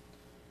is,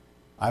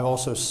 I've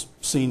also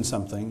seen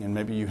something, and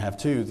maybe you have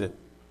too, that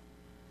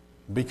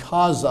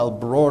because a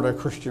broader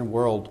Christian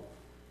world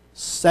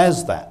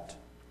says that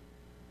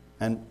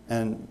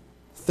and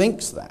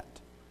thinks that,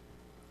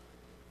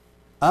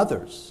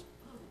 others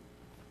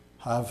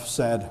have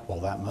said, well,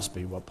 that must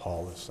be what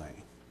Paul is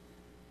saying.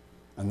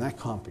 And that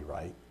can't be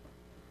right.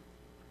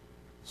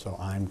 So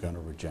I'm going to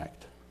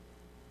reject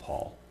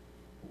Paul.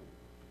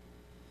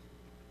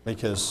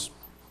 Because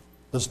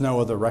there's no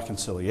other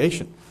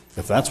reconciliation.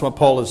 If that's what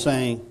Paul is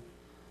saying,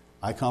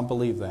 I can't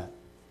believe that.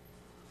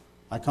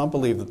 I can't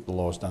believe that the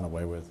law is done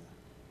away with.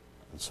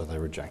 And so they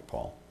reject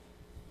Paul.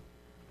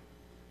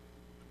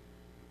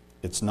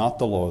 It's not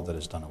the law that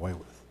is done away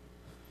with.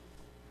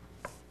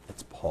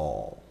 It's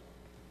Paul.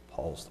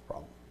 Paul's the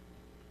problem.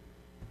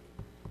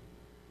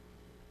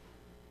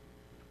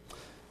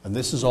 And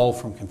this is all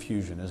from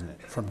confusion, isn't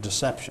it? From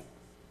deception.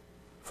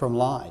 From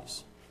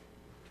lies.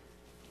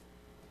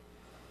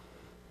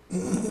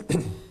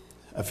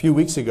 A few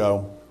weeks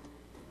ago,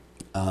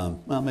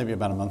 maybe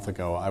about a month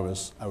ago, I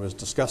was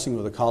discussing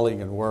with a colleague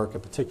at work a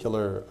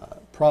particular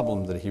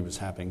problem that he was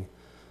having.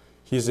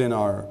 He's in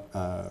our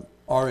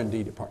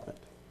R&D department.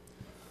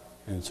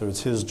 And so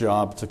it's his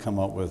job to come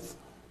up with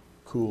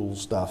cool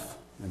stuff,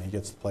 and he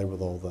gets to play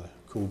with all the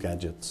cool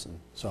gadgets. And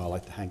so I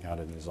like to hang out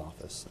in his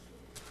office.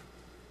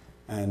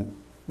 And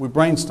we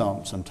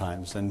brainstorm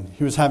sometimes, and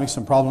he was having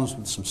some problems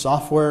with some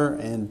software,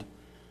 and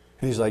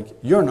he's like,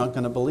 "You're not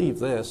going to believe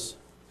this,"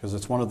 because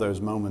it's one of those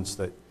moments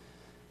that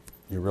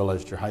you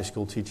realized your high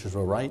school teachers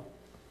were right.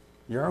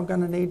 You're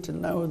going to need to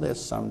know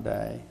this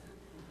someday.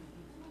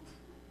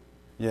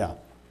 Yeah.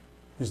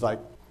 He's like,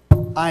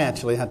 I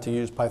actually had to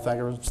use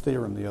Pythagoras'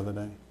 theorem the other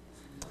day.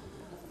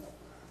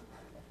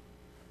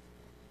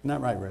 Isn't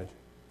that right, Reg?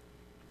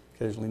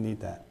 Occasionally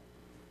need that.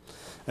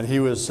 And he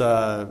was,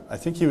 I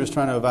think he was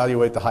trying to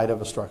evaluate the height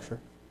of a structure.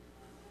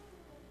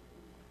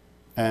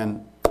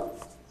 And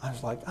I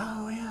was like,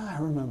 oh yeah,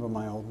 I remember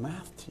my old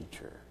math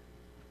teacher.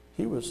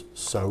 He was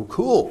so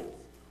cool.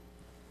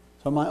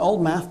 So my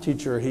old math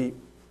teacher, he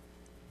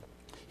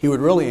would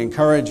really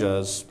encourage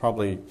us,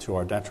 probably to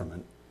our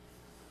detriment,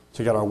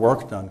 to get our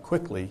work done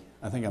quickly.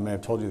 I think I may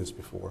have told you this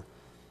before.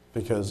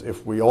 Because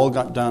if we all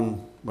got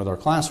done with our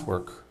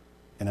classwork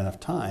in enough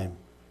time,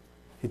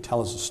 he'd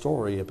tell us a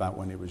story about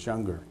when he was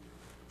younger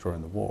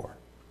during the war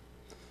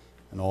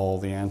and all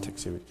the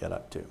antics he would get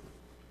up to.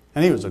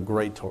 And he was a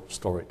great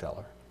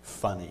storyteller,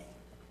 funny.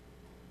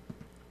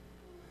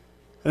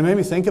 And it made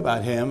me think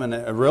about him, and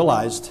I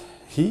realized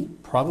he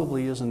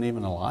probably isn't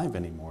even alive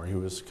anymore. He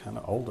was kind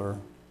of older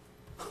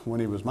when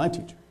he was my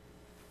teacher.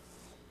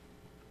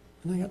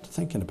 And I got to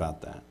thinking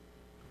about that.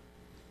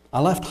 I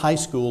left high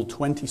school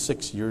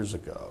 26 years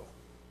ago.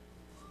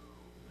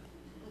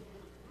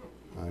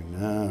 I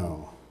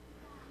know.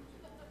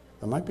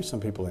 There might be some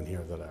people in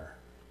here that are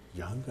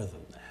younger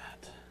than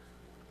that.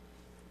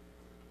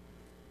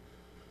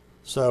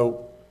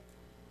 So,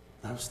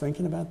 I was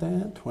thinking about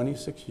that,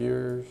 26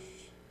 years,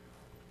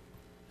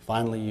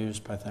 finally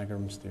used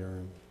Pythagoras'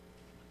 theorem,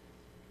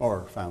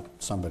 or found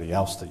somebody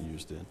else that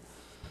used it.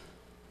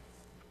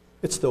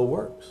 It still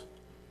works.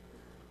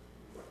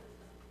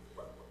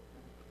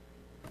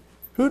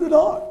 Who'd have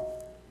thought?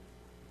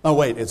 Oh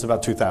wait, it's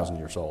about 2,000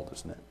 years old,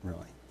 isn't it,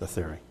 really, the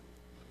theory?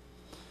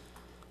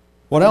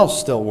 What else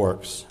still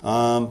works?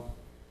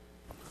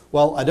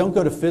 Well, I don't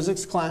go to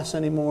physics class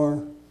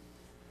anymore,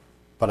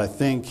 but I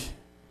think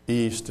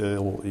E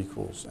still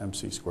equals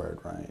mc squared,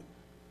 right?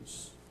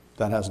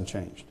 That hasn't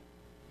changed.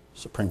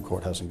 Supreme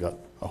Court hasn't got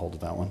a hold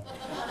of that one.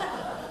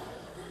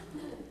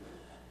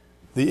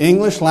 The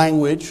English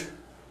language,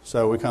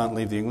 so we can't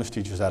leave the English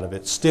teachers out of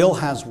it, still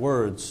has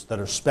words that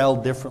are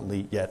spelled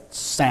differently yet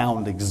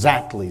sound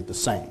exactly the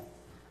same,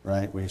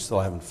 right? We still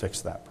haven't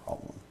fixed that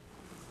problem.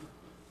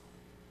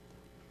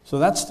 So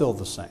that's still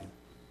the same.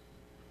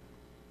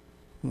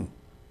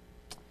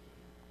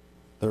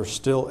 There's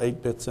still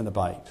 8 bits in a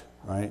byte,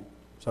 right?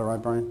 Is that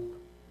right, Brian?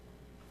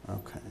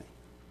 Okay.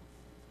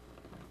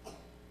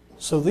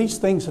 So these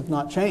things have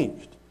not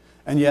changed.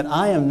 And yet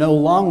I am no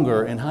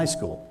longer in high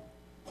school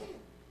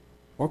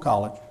or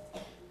college.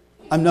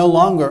 I'm no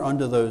longer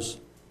under those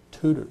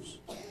tutors,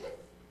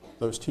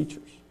 those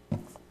teachers.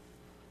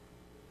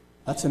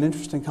 That's an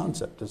interesting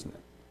concept, isn't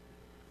it?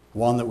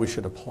 One that we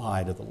should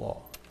apply to the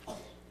law.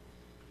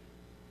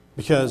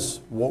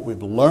 Because what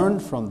we've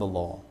learned from the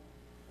law,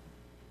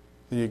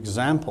 the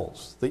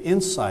examples, the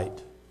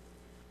insight,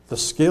 the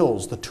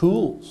skills, the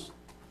tools,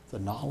 the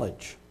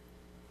knowledge,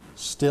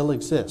 still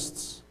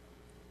exists,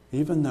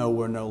 even though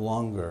we're no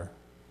longer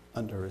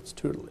under its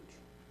tutelage.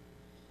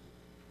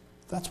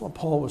 That's what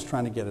Paul was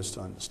trying to get us to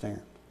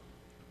understand.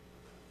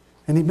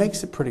 And he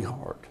makes it pretty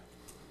hard.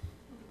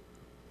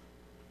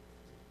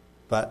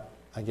 But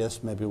I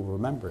guess maybe we'll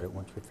remember it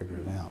once we figure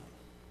it out.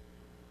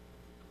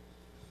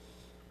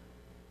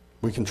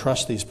 We can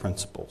trust these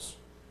principles.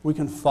 We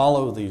can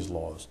follow these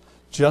laws,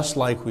 just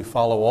like we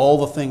follow all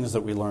the things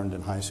that we learned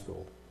in high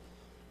school,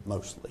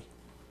 mostly.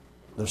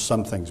 There's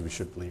some things we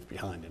should leave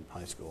behind in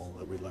high school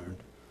that we learned.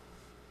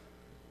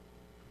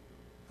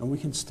 And we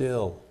can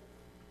still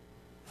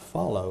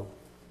follow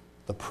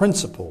the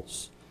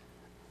principles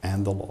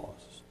and the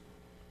laws.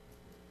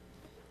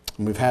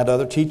 And we've had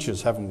other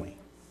teachers, haven't we?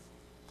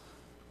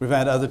 We've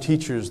had other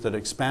teachers that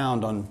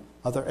expound on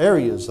other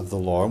areas of the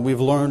law, and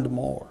we've learned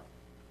more.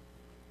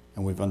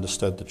 And we've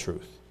understood the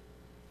truth.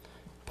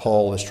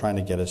 Paul is trying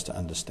to get us to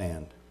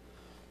understand.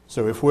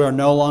 So if we are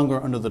no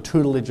longer under the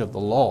tutelage of the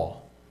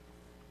law,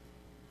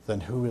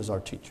 then who is our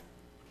teacher?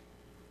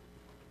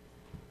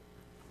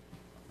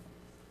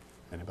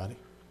 Anybody?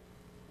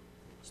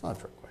 It's not a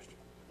trick question.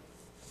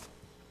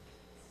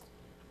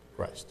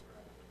 Christ.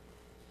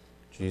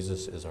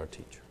 Jesus is our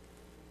teacher.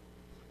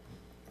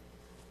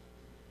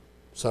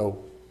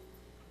 So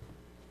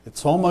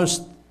it's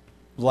almost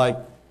like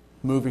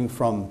moving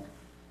from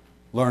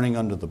learning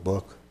under the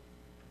book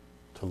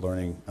to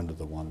learning under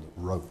the one that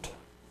wrote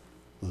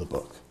the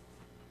book.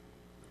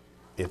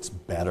 It's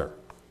better.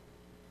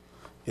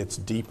 It's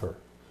deeper.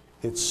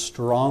 It's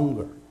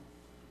stronger.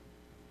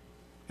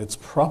 It's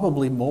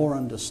probably more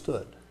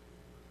understood.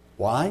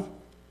 Why?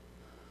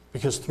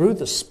 Because through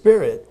the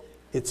Spirit,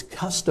 it's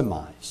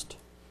customized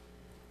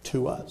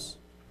to us.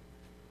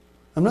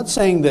 I'm not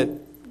saying that,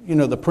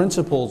 the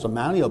principles are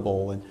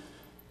malleable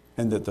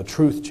and that the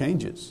truth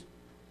changes.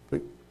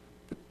 But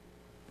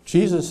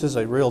Jesus is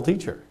a real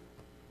teacher.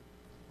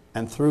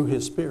 And through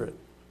His Spirit,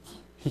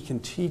 He can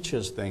teach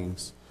us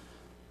things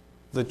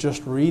that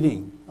just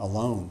reading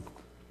alone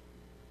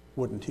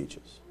wouldn't teach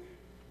us.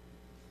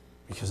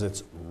 Because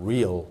it's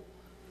real,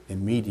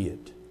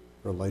 immediate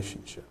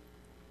relationship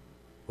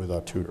with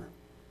our tutor.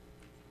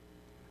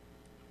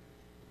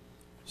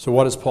 So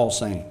what is Paul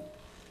saying?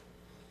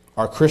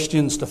 Are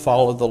Christians to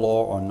follow the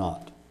law or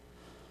not?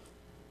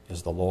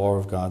 Is the law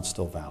of God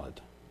still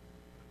valid?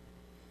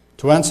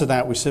 To answer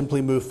that, we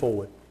simply move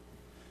forward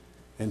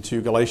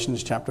into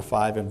Galatians chapter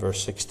 5 and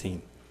verse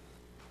 16.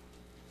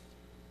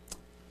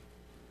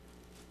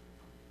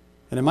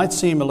 And it might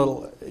seem a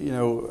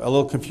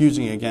little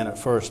confusing again at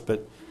first,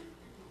 but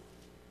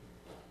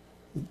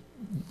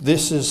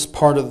this is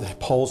part of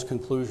Paul's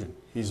conclusion.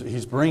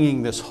 He's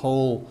bringing this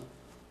whole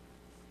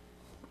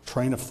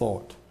train of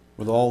thought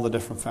with all the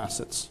different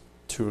facets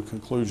to a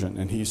conclusion.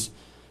 And he's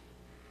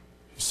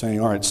saying,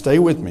 all right, stay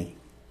with me.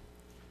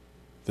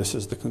 This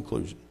is the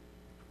conclusion.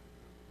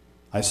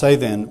 I say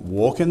then,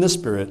 walk in the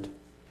Spirit,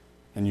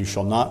 and you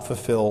shall not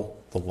fulfill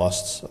the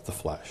lusts of the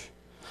flesh.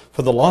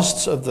 For the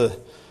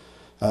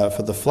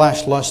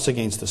flesh lusts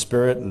against the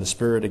Spirit, and the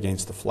Spirit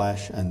against the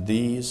flesh, and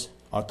these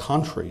are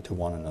contrary to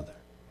one another,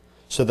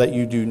 so that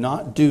you do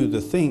not do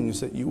the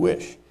things that you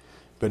wish.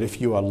 But if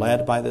you are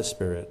led by the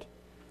Spirit,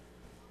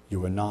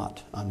 you are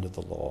not under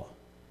the law.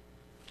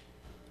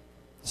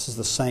 This is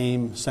the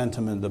same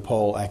sentiment that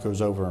Paul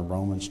echoes over in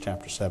Romans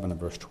chapter 7 and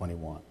verse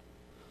 21.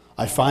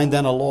 I find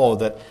then a law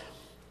that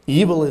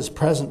evil is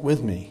present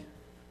with me,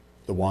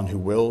 the one who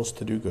wills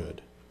to do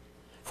good.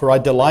 For I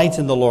delight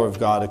in the law of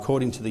God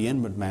according to the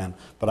inward man,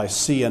 but I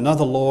see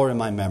another law in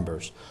my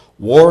members,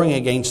 warring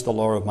against the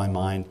law of my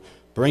mind,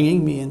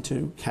 bringing me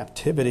into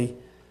captivity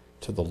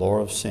to the law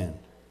of sin,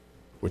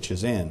 which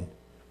is in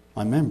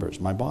my members,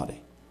 my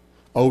body.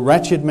 O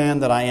wretched man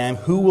that I am,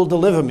 who will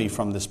deliver me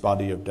from this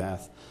body of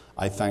death?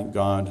 I thank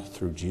God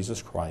through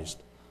Jesus Christ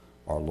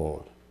our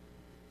Lord.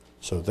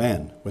 So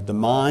then, with the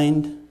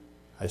mind,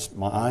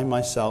 I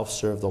myself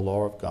serve the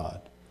law of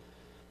God,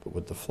 but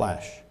with the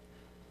flesh,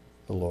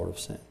 the law of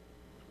sin.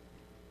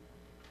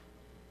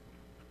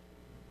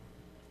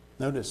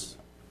 Notice,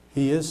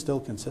 he is still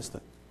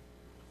consistent.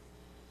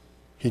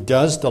 He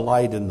does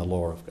delight in the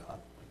law of God.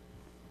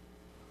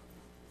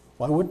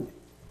 Why wouldn't he?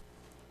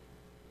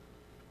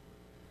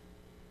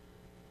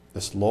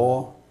 This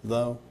law,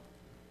 though,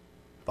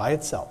 by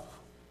itself,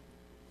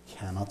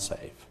 cannot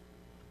save.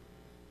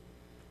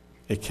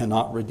 It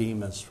cannot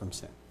redeem us from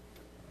sin.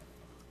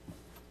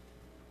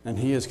 And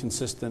he is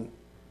consistent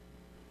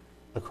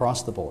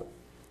across the board.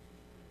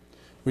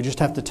 We just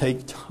have to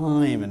take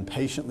time and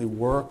patiently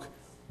work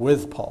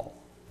with Paul.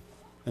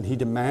 And he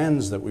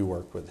demands that we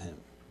work with him.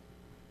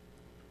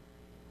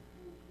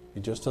 He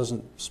just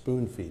doesn't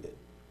spoon feed it.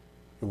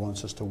 He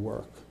wants us to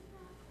work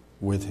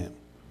with him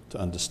to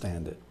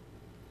understand it.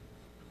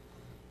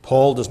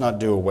 Paul does not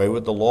do away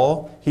with the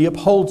law. He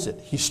upholds it.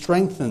 He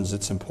strengthens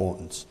its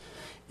importance,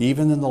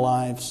 even in the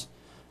lives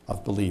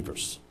of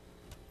believers.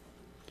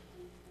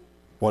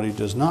 What he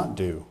does not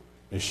do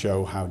is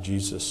show how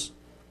Jesus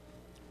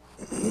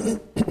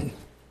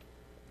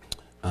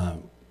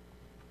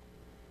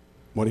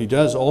what he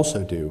does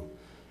also do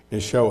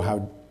is show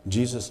how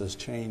Jesus has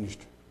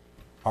changed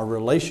our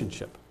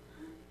relationship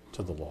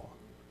to the law.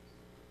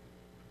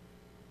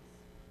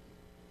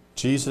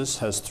 Jesus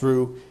has,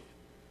 through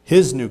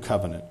his new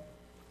covenant,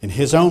 in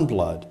his own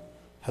blood,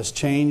 has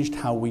changed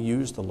how we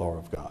use the law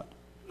of God,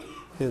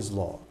 his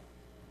law.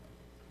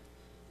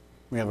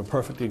 We have a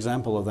perfect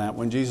example of that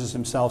when Jesus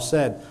himself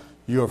said,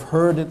 you have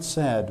heard it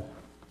said,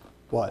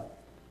 what?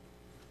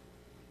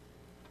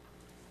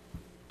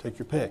 Take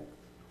your pick.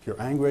 If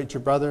you're angry at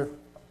your brother,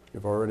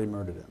 you've already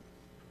murdered him.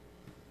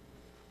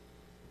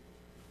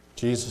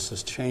 Jesus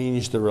has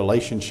changed the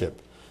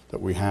relationship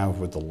that we have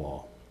with the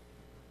law.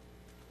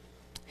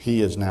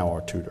 He is now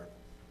our tutor.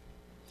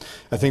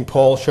 I think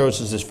Paul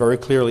shows us this very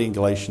clearly in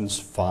Galatians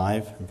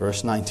 5,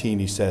 verse 19.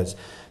 He says,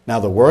 now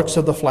the works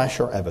of the flesh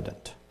are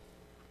evident,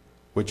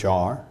 which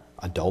are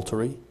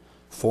adultery,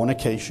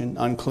 fornication,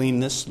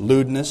 uncleanness,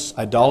 lewdness,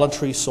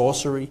 idolatry,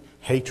 sorcery,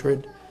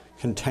 hatred,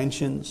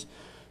 contentions,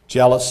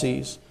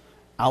 jealousies,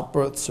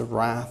 outbursts of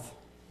wrath,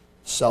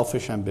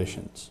 selfish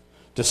ambitions,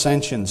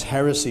 dissensions,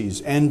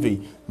 heresies,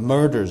 envy,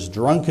 murders,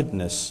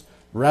 drunkenness,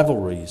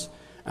 revelries,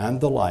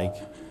 and the like,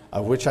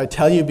 of which I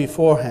tell you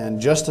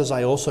beforehand, just as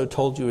I also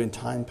told you in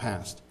time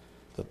past,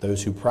 that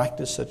those who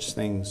practice such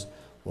things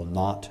will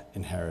not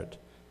inherit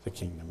the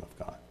kingdom of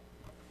God.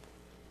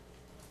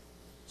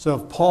 So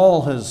if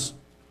Paul has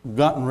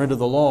gotten rid of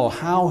the law,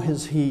 how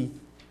is he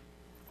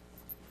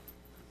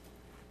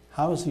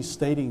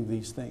stating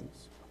these things?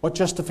 What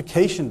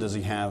justification does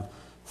he have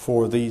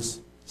for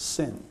these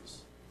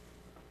sins?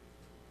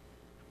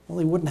 Well,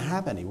 he wouldn't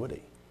have any, would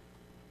he?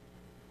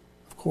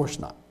 Of course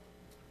not.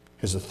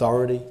 His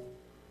authority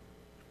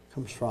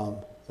comes from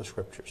the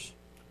Scriptures.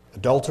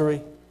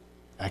 Adultery,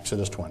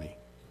 Exodus 20.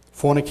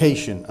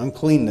 Fornication,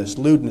 uncleanness,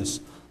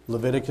 lewdness,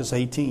 Leviticus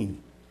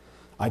 18.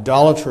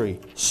 Idolatry,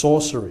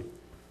 sorcery,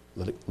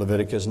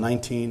 Leviticus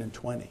 19 and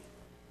 20.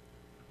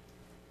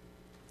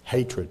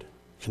 Hatred,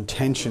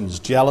 contentions,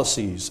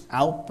 jealousies,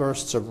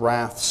 outbursts of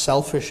wrath,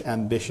 selfish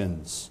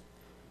ambitions.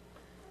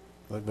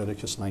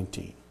 Leviticus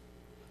 19.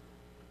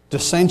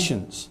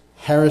 Dissensions,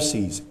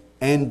 heresies,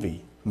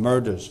 envy,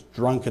 murders,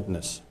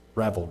 drunkenness,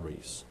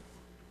 revelries.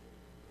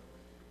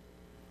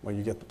 Well,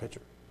 you get the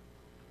picture.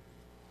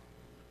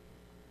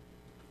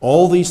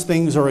 All these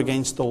things are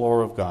against the law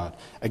of God,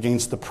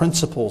 against the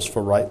principles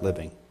for right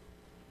living.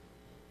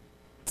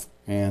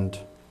 And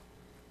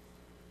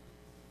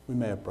we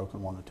may have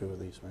broken one or two of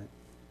these, right?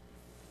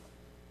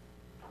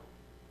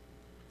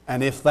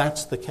 And if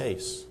that's the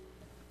case,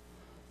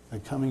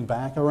 then coming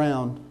back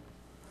around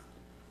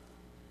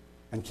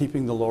and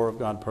keeping the law of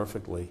God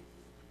perfectly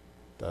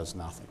does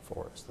nothing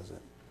for us, does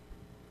it?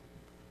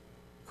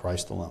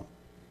 Christ alone.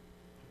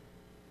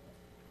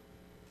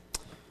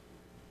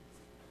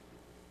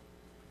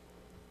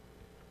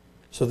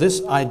 So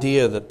this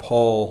idea that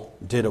Paul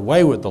did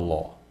away with the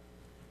law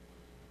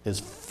is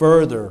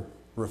further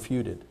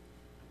refuted.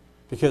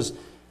 Because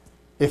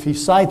if he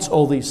cites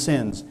all these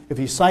sins, if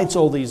he cites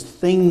all these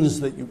things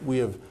that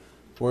we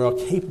are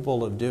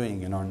capable of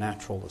doing in our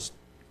naturalist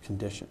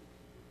condition,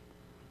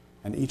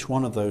 and each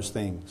one of those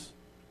things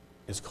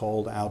is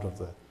called out of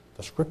the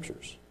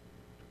Scriptures,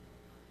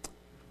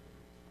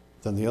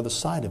 then the other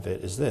side of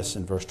it is this,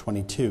 in verse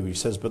 22. He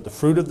says, "But the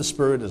fruit of the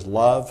Spirit is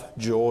love,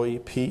 joy,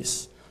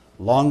 peace,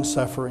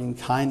 long-suffering,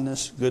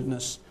 kindness,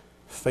 goodness,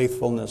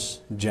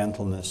 faithfulness,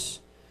 gentleness,"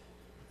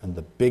 and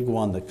the big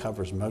one that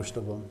covers most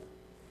of them,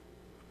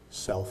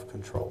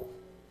 self-control.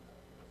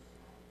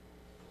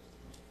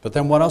 But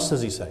then what else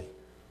does he say?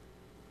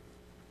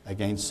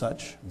 Against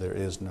such there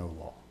is no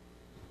law.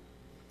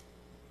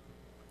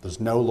 There's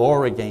no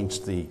law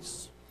against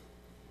these.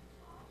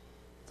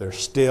 There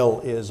still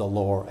is a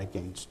law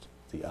against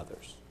the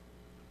others.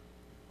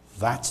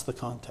 That's the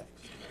context.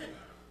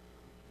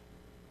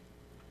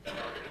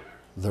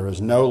 There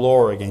is no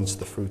law against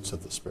the fruits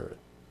of the Spirit,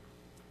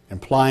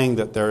 implying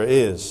that there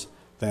is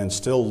then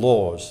still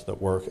laws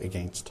that work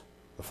against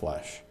the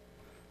flesh,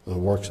 the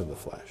works of the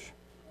flesh.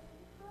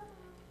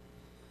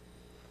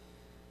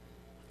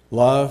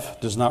 Love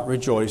does not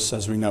rejoice,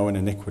 as we know, in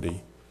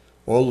iniquity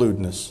or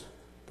lewdness,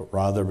 but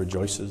rather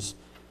rejoices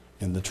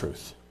in the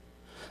truth.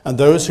 And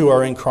those who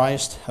are in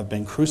Christ have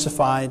been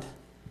crucified,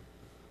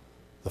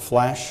 the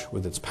flesh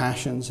with its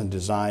passions and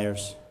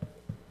desires.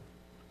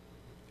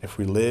 If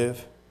we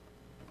live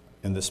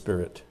in the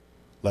Spirit,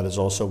 let us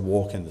also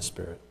walk in the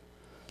Spirit.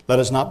 Let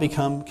us not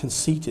become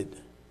conceited,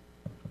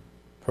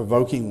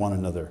 provoking one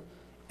another,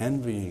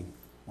 envying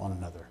one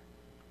another.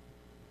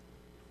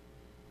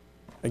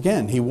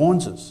 Again, he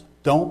warns us,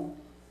 don't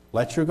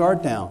let your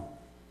guard down.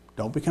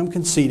 Don't become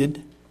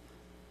conceited.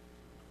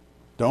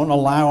 Don't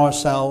allow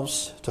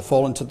ourselves to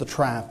fall into the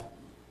trap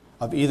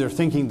of either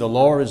thinking the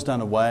law is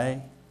done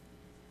away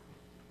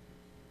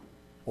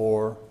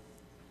or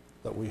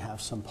that we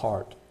have some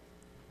part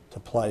to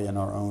play in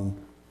our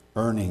own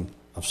earning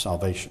of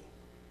salvation.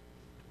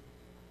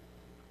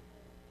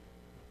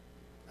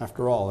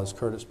 After all, as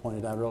Curtis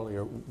pointed out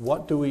earlier,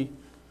 what do we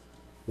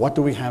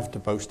have to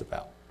boast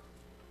about?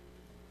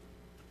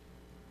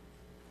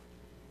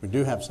 We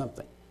do have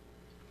something.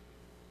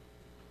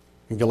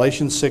 In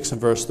Galatians 6 and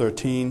verse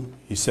 13,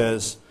 he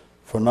says,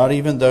 "For not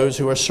even those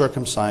who are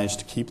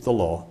circumcised keep the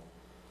law,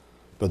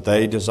 but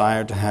they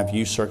desire to have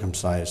you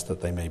circumcised, that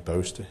they may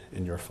boast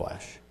in your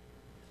flesh.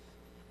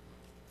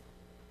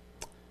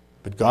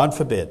 But God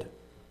forbid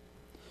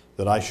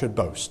that I should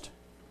boast,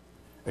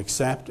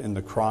 except in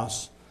the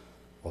cross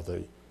or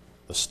the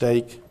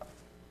stake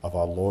of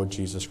our Lord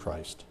Jesus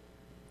Christ,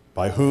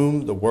 by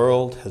whom the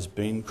world has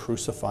been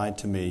crucified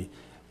to me,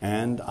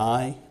 and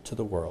I to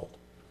the world.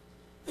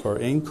 For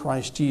in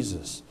Christ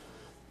Jesus,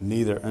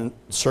 neither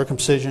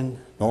circumcision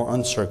nor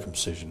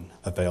uncircumcision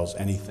avails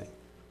anything,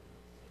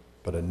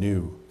 but a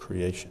new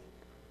creation."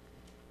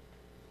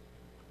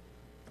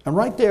 And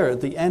right there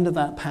at the end of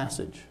that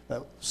passage,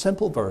 that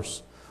simple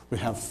verse, we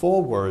have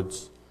 4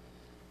 words.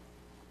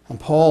 And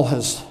Paul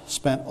has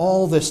spent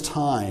all this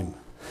time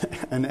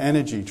and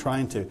energy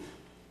trying to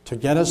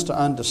get us to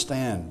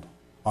understand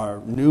our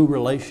new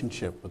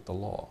relationship with the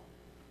law.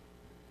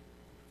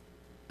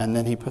 And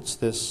then he puts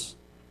this,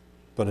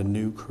 but a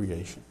new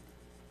creation.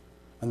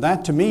 And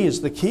that to me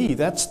is the key.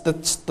 That's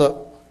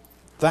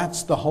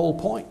the whole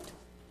point.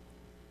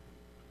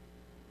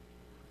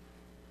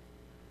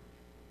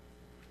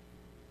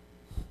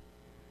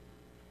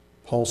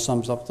 Paul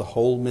sums up the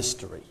whole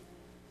mystery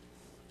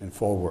in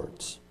 4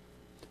 words.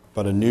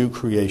 But a new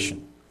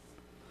creation.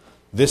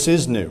 This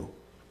is new.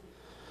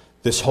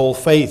 This whole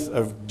faith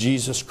of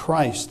Jesus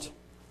Christ,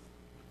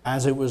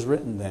 as it was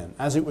written then,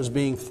 as it was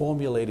being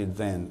formulated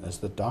then, as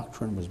the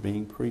doctrine was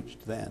being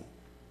preached then,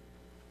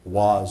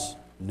 was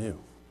new.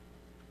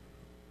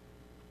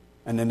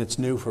 And then it's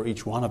new for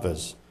each one of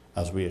us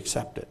as we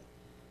accept it.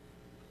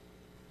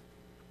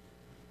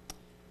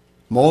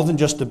 More than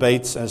just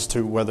debates as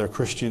to whether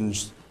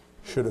Christians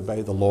should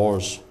obey the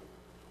laws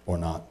or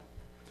not.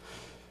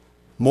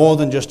 More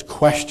than just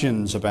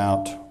questions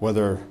about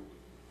whether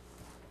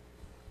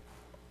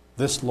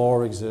this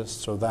law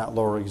exists or that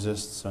law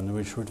exists, and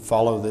we should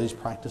follow these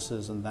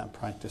practices and that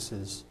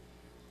practices.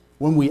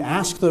 When we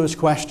ask those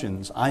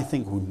questions, I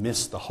think we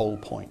miss the whole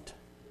point.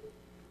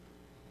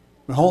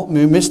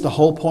 We miss the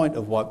whole point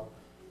of what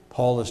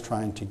Paul is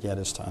trying to get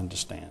us to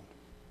understand.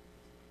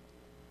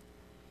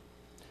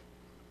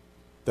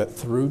 That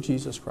through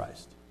Jesus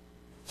Christ,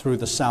 through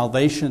the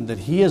salvation that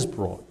he has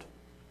brought,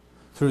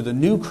 through the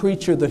new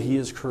creature that he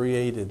has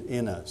created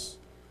in us,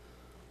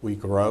 we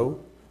grow,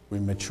 we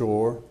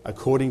mature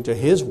according to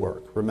his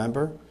work.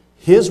 Remember?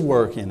 His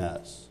work in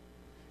us.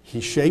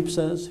 He shapes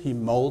us, he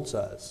molds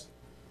us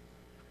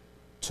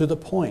to the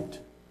point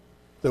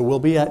there will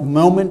be a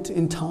moment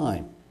in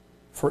time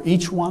for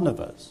each one of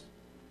us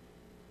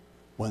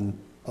when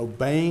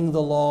obeying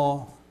the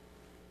law,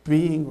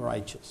 being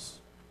righteous,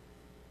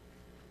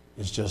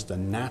 is just a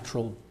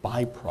natural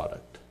byproduct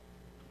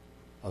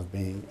of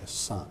being a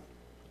son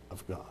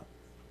of God.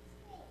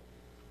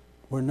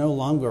 We're no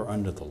longer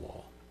under the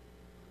law.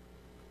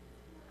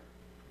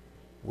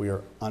 We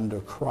are under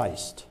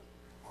Christ,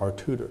 our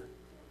tutor,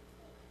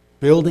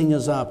 building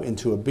us up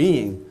into a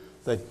being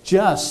that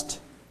just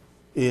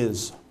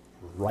is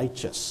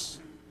righteous,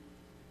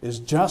 is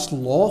just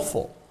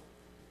lawful.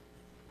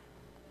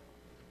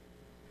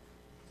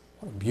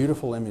 What a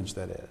beautiful image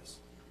that is.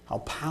 How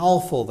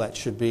powerful that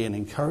should be and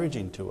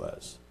encouraging to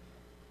us.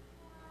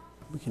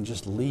 We can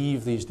just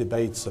leave these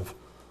debates of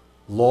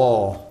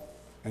law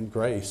and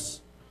grace.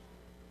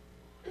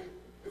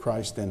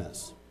 Christ in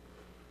us.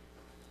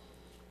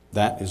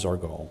 That is our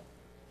goal.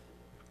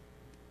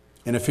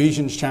 In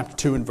Ephesians chapter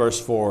 2 and verse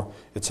 4,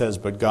 it says,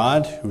 "But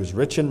God, who is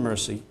rich in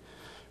mercy,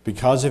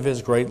 because of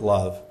his great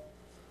love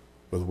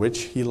with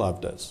which he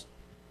loved us,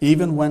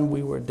 even when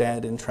we were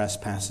dead in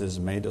trespasses,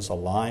 made us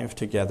alive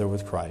together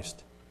with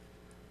Christ.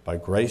 By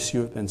grace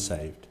you have been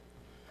saved,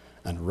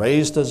 and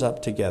raised us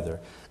up together,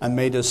 and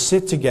made us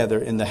sit together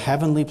in the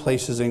heavenly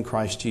places in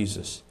Christ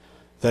Jesus,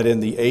 that in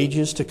the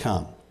ages to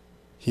come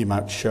he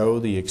might show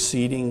the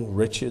exceeding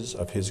riches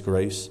of his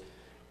grace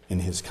in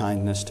his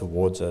kindness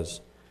towards us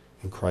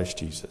in Christ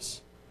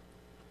Jesus.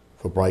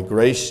 For by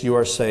grace you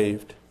are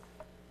saved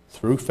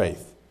through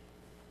faith,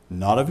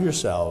 not of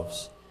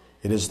yourselves.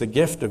 It is the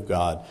gift of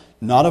God,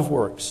 not of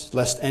works,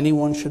 lest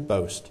anyone should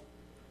boast.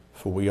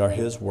 For we are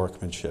his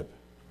workmanship,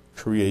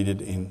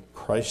 created in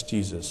Christ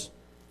Jesus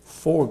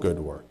for good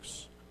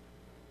works,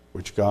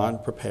 which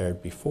God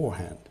prepared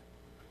beforehand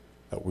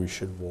that we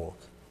should walk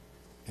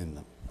in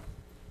them."